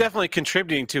 that's that's definitely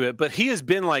contributing to it. But he has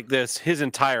been like this his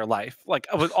entire life. Like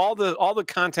with all the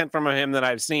content from him that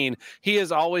I've seen, he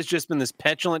has always just been this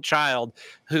petulant child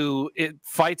who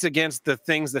fights against the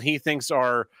things that he thinks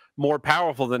are more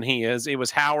powerful than he is. It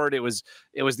was Howard. It was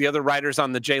the other writers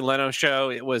on the Jay Leno show.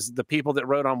 It was the people that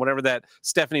wrote on whatever that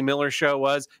Stephanie Miller show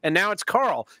was. And now it's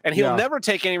Karl. And he'll never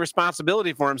take any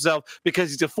responsibility for himself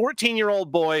because he's a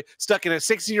 14-year-old boy stuck in a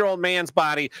 60-year-old man's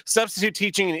body, substitute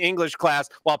teaching an English class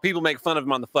while people make fun of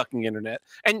him on the fucking internet.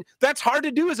 And that's hard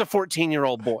to do as a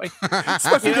 14-year-old boy.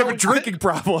 Especially if you have a drinking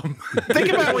problem. Think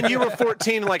about when you were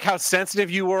 14, like how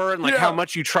sensitive you were and like how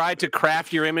much you tried to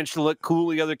craft your image to look cool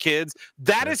to the other kids.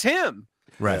 That is him.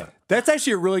 Right. That's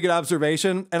actually a really good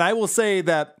observation. And I will say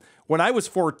that when I was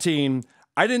 14,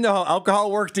 I didn't know how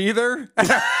alcohol worked either.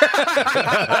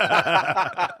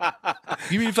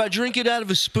 You mean if I drink it out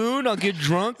of a spoon, I'll get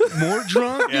drunk, more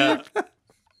drunk? Yeah.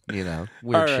 You know,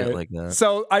 weird All shit right. like that.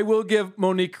 So I will give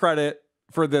Monique credit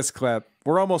for this clip.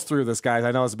 We're almost through this, guys.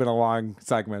 I know it's been a long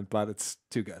segment, but it's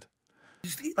too good.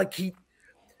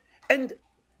 And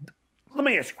let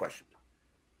me ask you a question.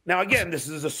 Now, again, this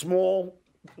is a small.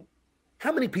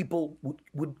 How many people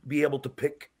would be able to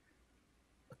pick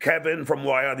Kevin from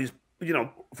Why Are These,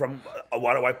 from a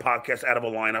Why Do I podcast out of a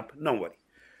lineup? Nobody.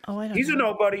 Oh, I don't He's know. a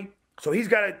nobody, so he's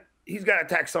got to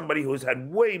attack somebody who's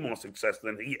had way more success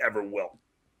than he ever will.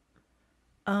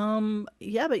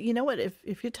 Yeah, but you know what?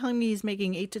 If you're telling me he's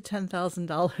making $8,000 to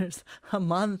 $10,000 a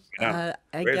month, I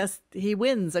guess he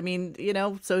wins. I mean,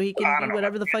 so he can be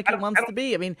whatever the fuck he wants to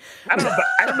be. I mean, I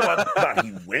don't know about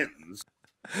he wins.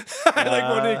 Like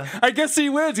Monique, I guess he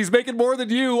wins. He's making more than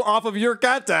you off of your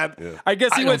content. Yeah. I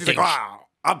guess he wins. He's like, wow,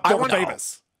 I'm more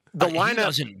famous. The lineup he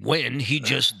doesn't win. He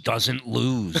just doesn't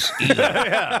lose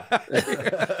either.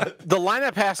 The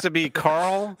lineup has to be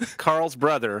Karl's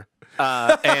brother,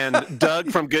 and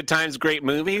Doug from Good Times, Great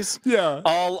Movies. Yeah,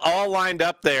 all lined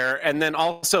up there, and then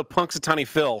also Punxsutawney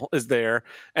Phil is there,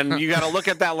 and you got to look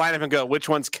at that lineup and go, which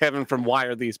one's Kevin from Why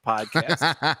Are These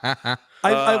Podcasts?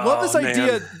 I love this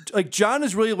idea. Like, John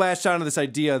has really latched on to this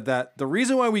idea that the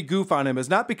reason why we goof on him is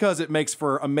not because it makes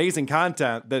for amazing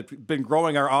content that's been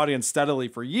growing our audience steadily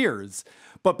for years,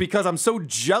 but because I'm so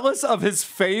jealous of his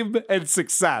fame and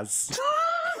success.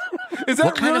 Is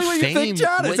that really what you think,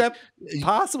 John? Is that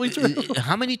possibly true?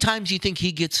 How many times do you think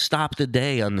he gets stopped a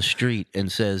day on the street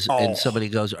and says, and somebody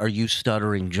goes, "Are you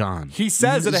Stuttering John?" He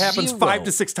says that it happens 5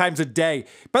 to 6 times a day.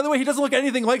 By the way, he doesn't look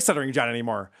anything like Stuttering John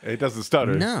anymore. He doesn't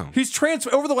stutter. No. He's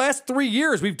over the last 3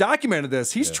 years, we've documented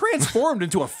this. He's transformed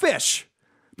into a fish.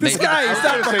 This guy is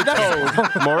not say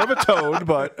toad. More of a toad,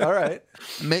 but all right.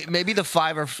 Maybe the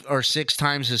 5 or 6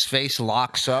 times his face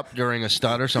locks up during a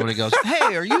stutter, somebody goes,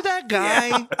 "Hey, are you that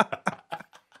guy?"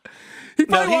 He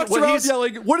probably walks around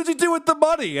yelling, "What did you do with the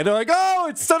money?" And they're like, "Oh,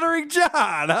 it's Stuttering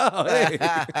John." Oh, hey.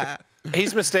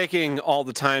 He's mistaking all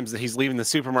the times that he's leaving the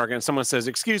supermarket and someone says,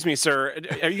 "Excuse me, sir,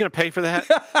 are you going to pay for that?"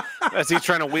 As he's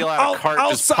trying to wheel out a cart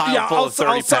just piled full of 30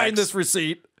 I'll packs. sign this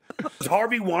receipt. Does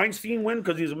Harvey Weinstein win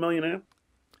because he's a millionaire?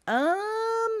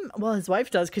 Well, his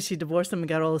wife does because she divorced him and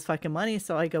got all his fucking money,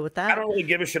 so I go with that. I don't really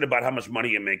give a shit about how much money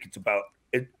you make. It's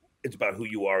about who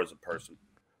you are as a person.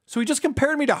 So he just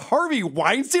compared me to Harvey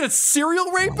Weinstein, a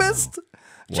serial rapist?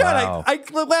 John, Wow. I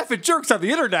laugh at jerks on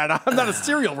the internet. I'm not a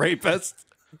serial rapist.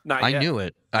 Not I yet. knew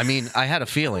it. I mean, I had a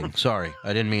feeling. Sorry,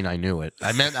 I didn't mean I knew it.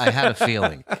 I meant I had a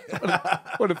feeling.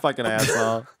 What a fucking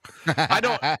asshole. I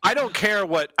don't care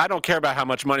about how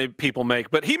much money people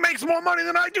make, but he makes more money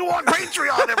than I do on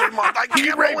Patreon every month. I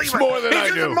can't believe it. more than I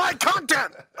He's do. using my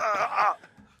content.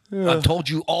 I've told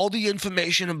you all the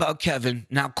information about Kevin.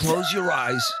 Now close your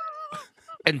eyes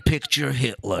and picture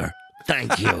Hitler.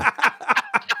 Thank you.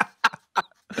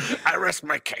 I rest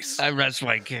my case. I rest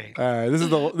my case. All right, this is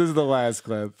the last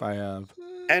clip I have.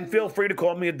 And feel free to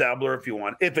call me a dabbler if you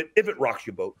want, if it rocks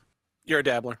your boat. You're a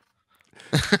dabbler.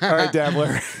 All right,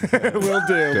 dabbler. Will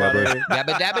do, buddy.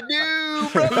 Dabba dabba doo,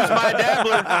 brother. Who's my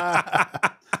dabbler?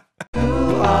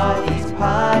 Who are these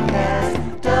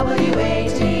podcasts? WATP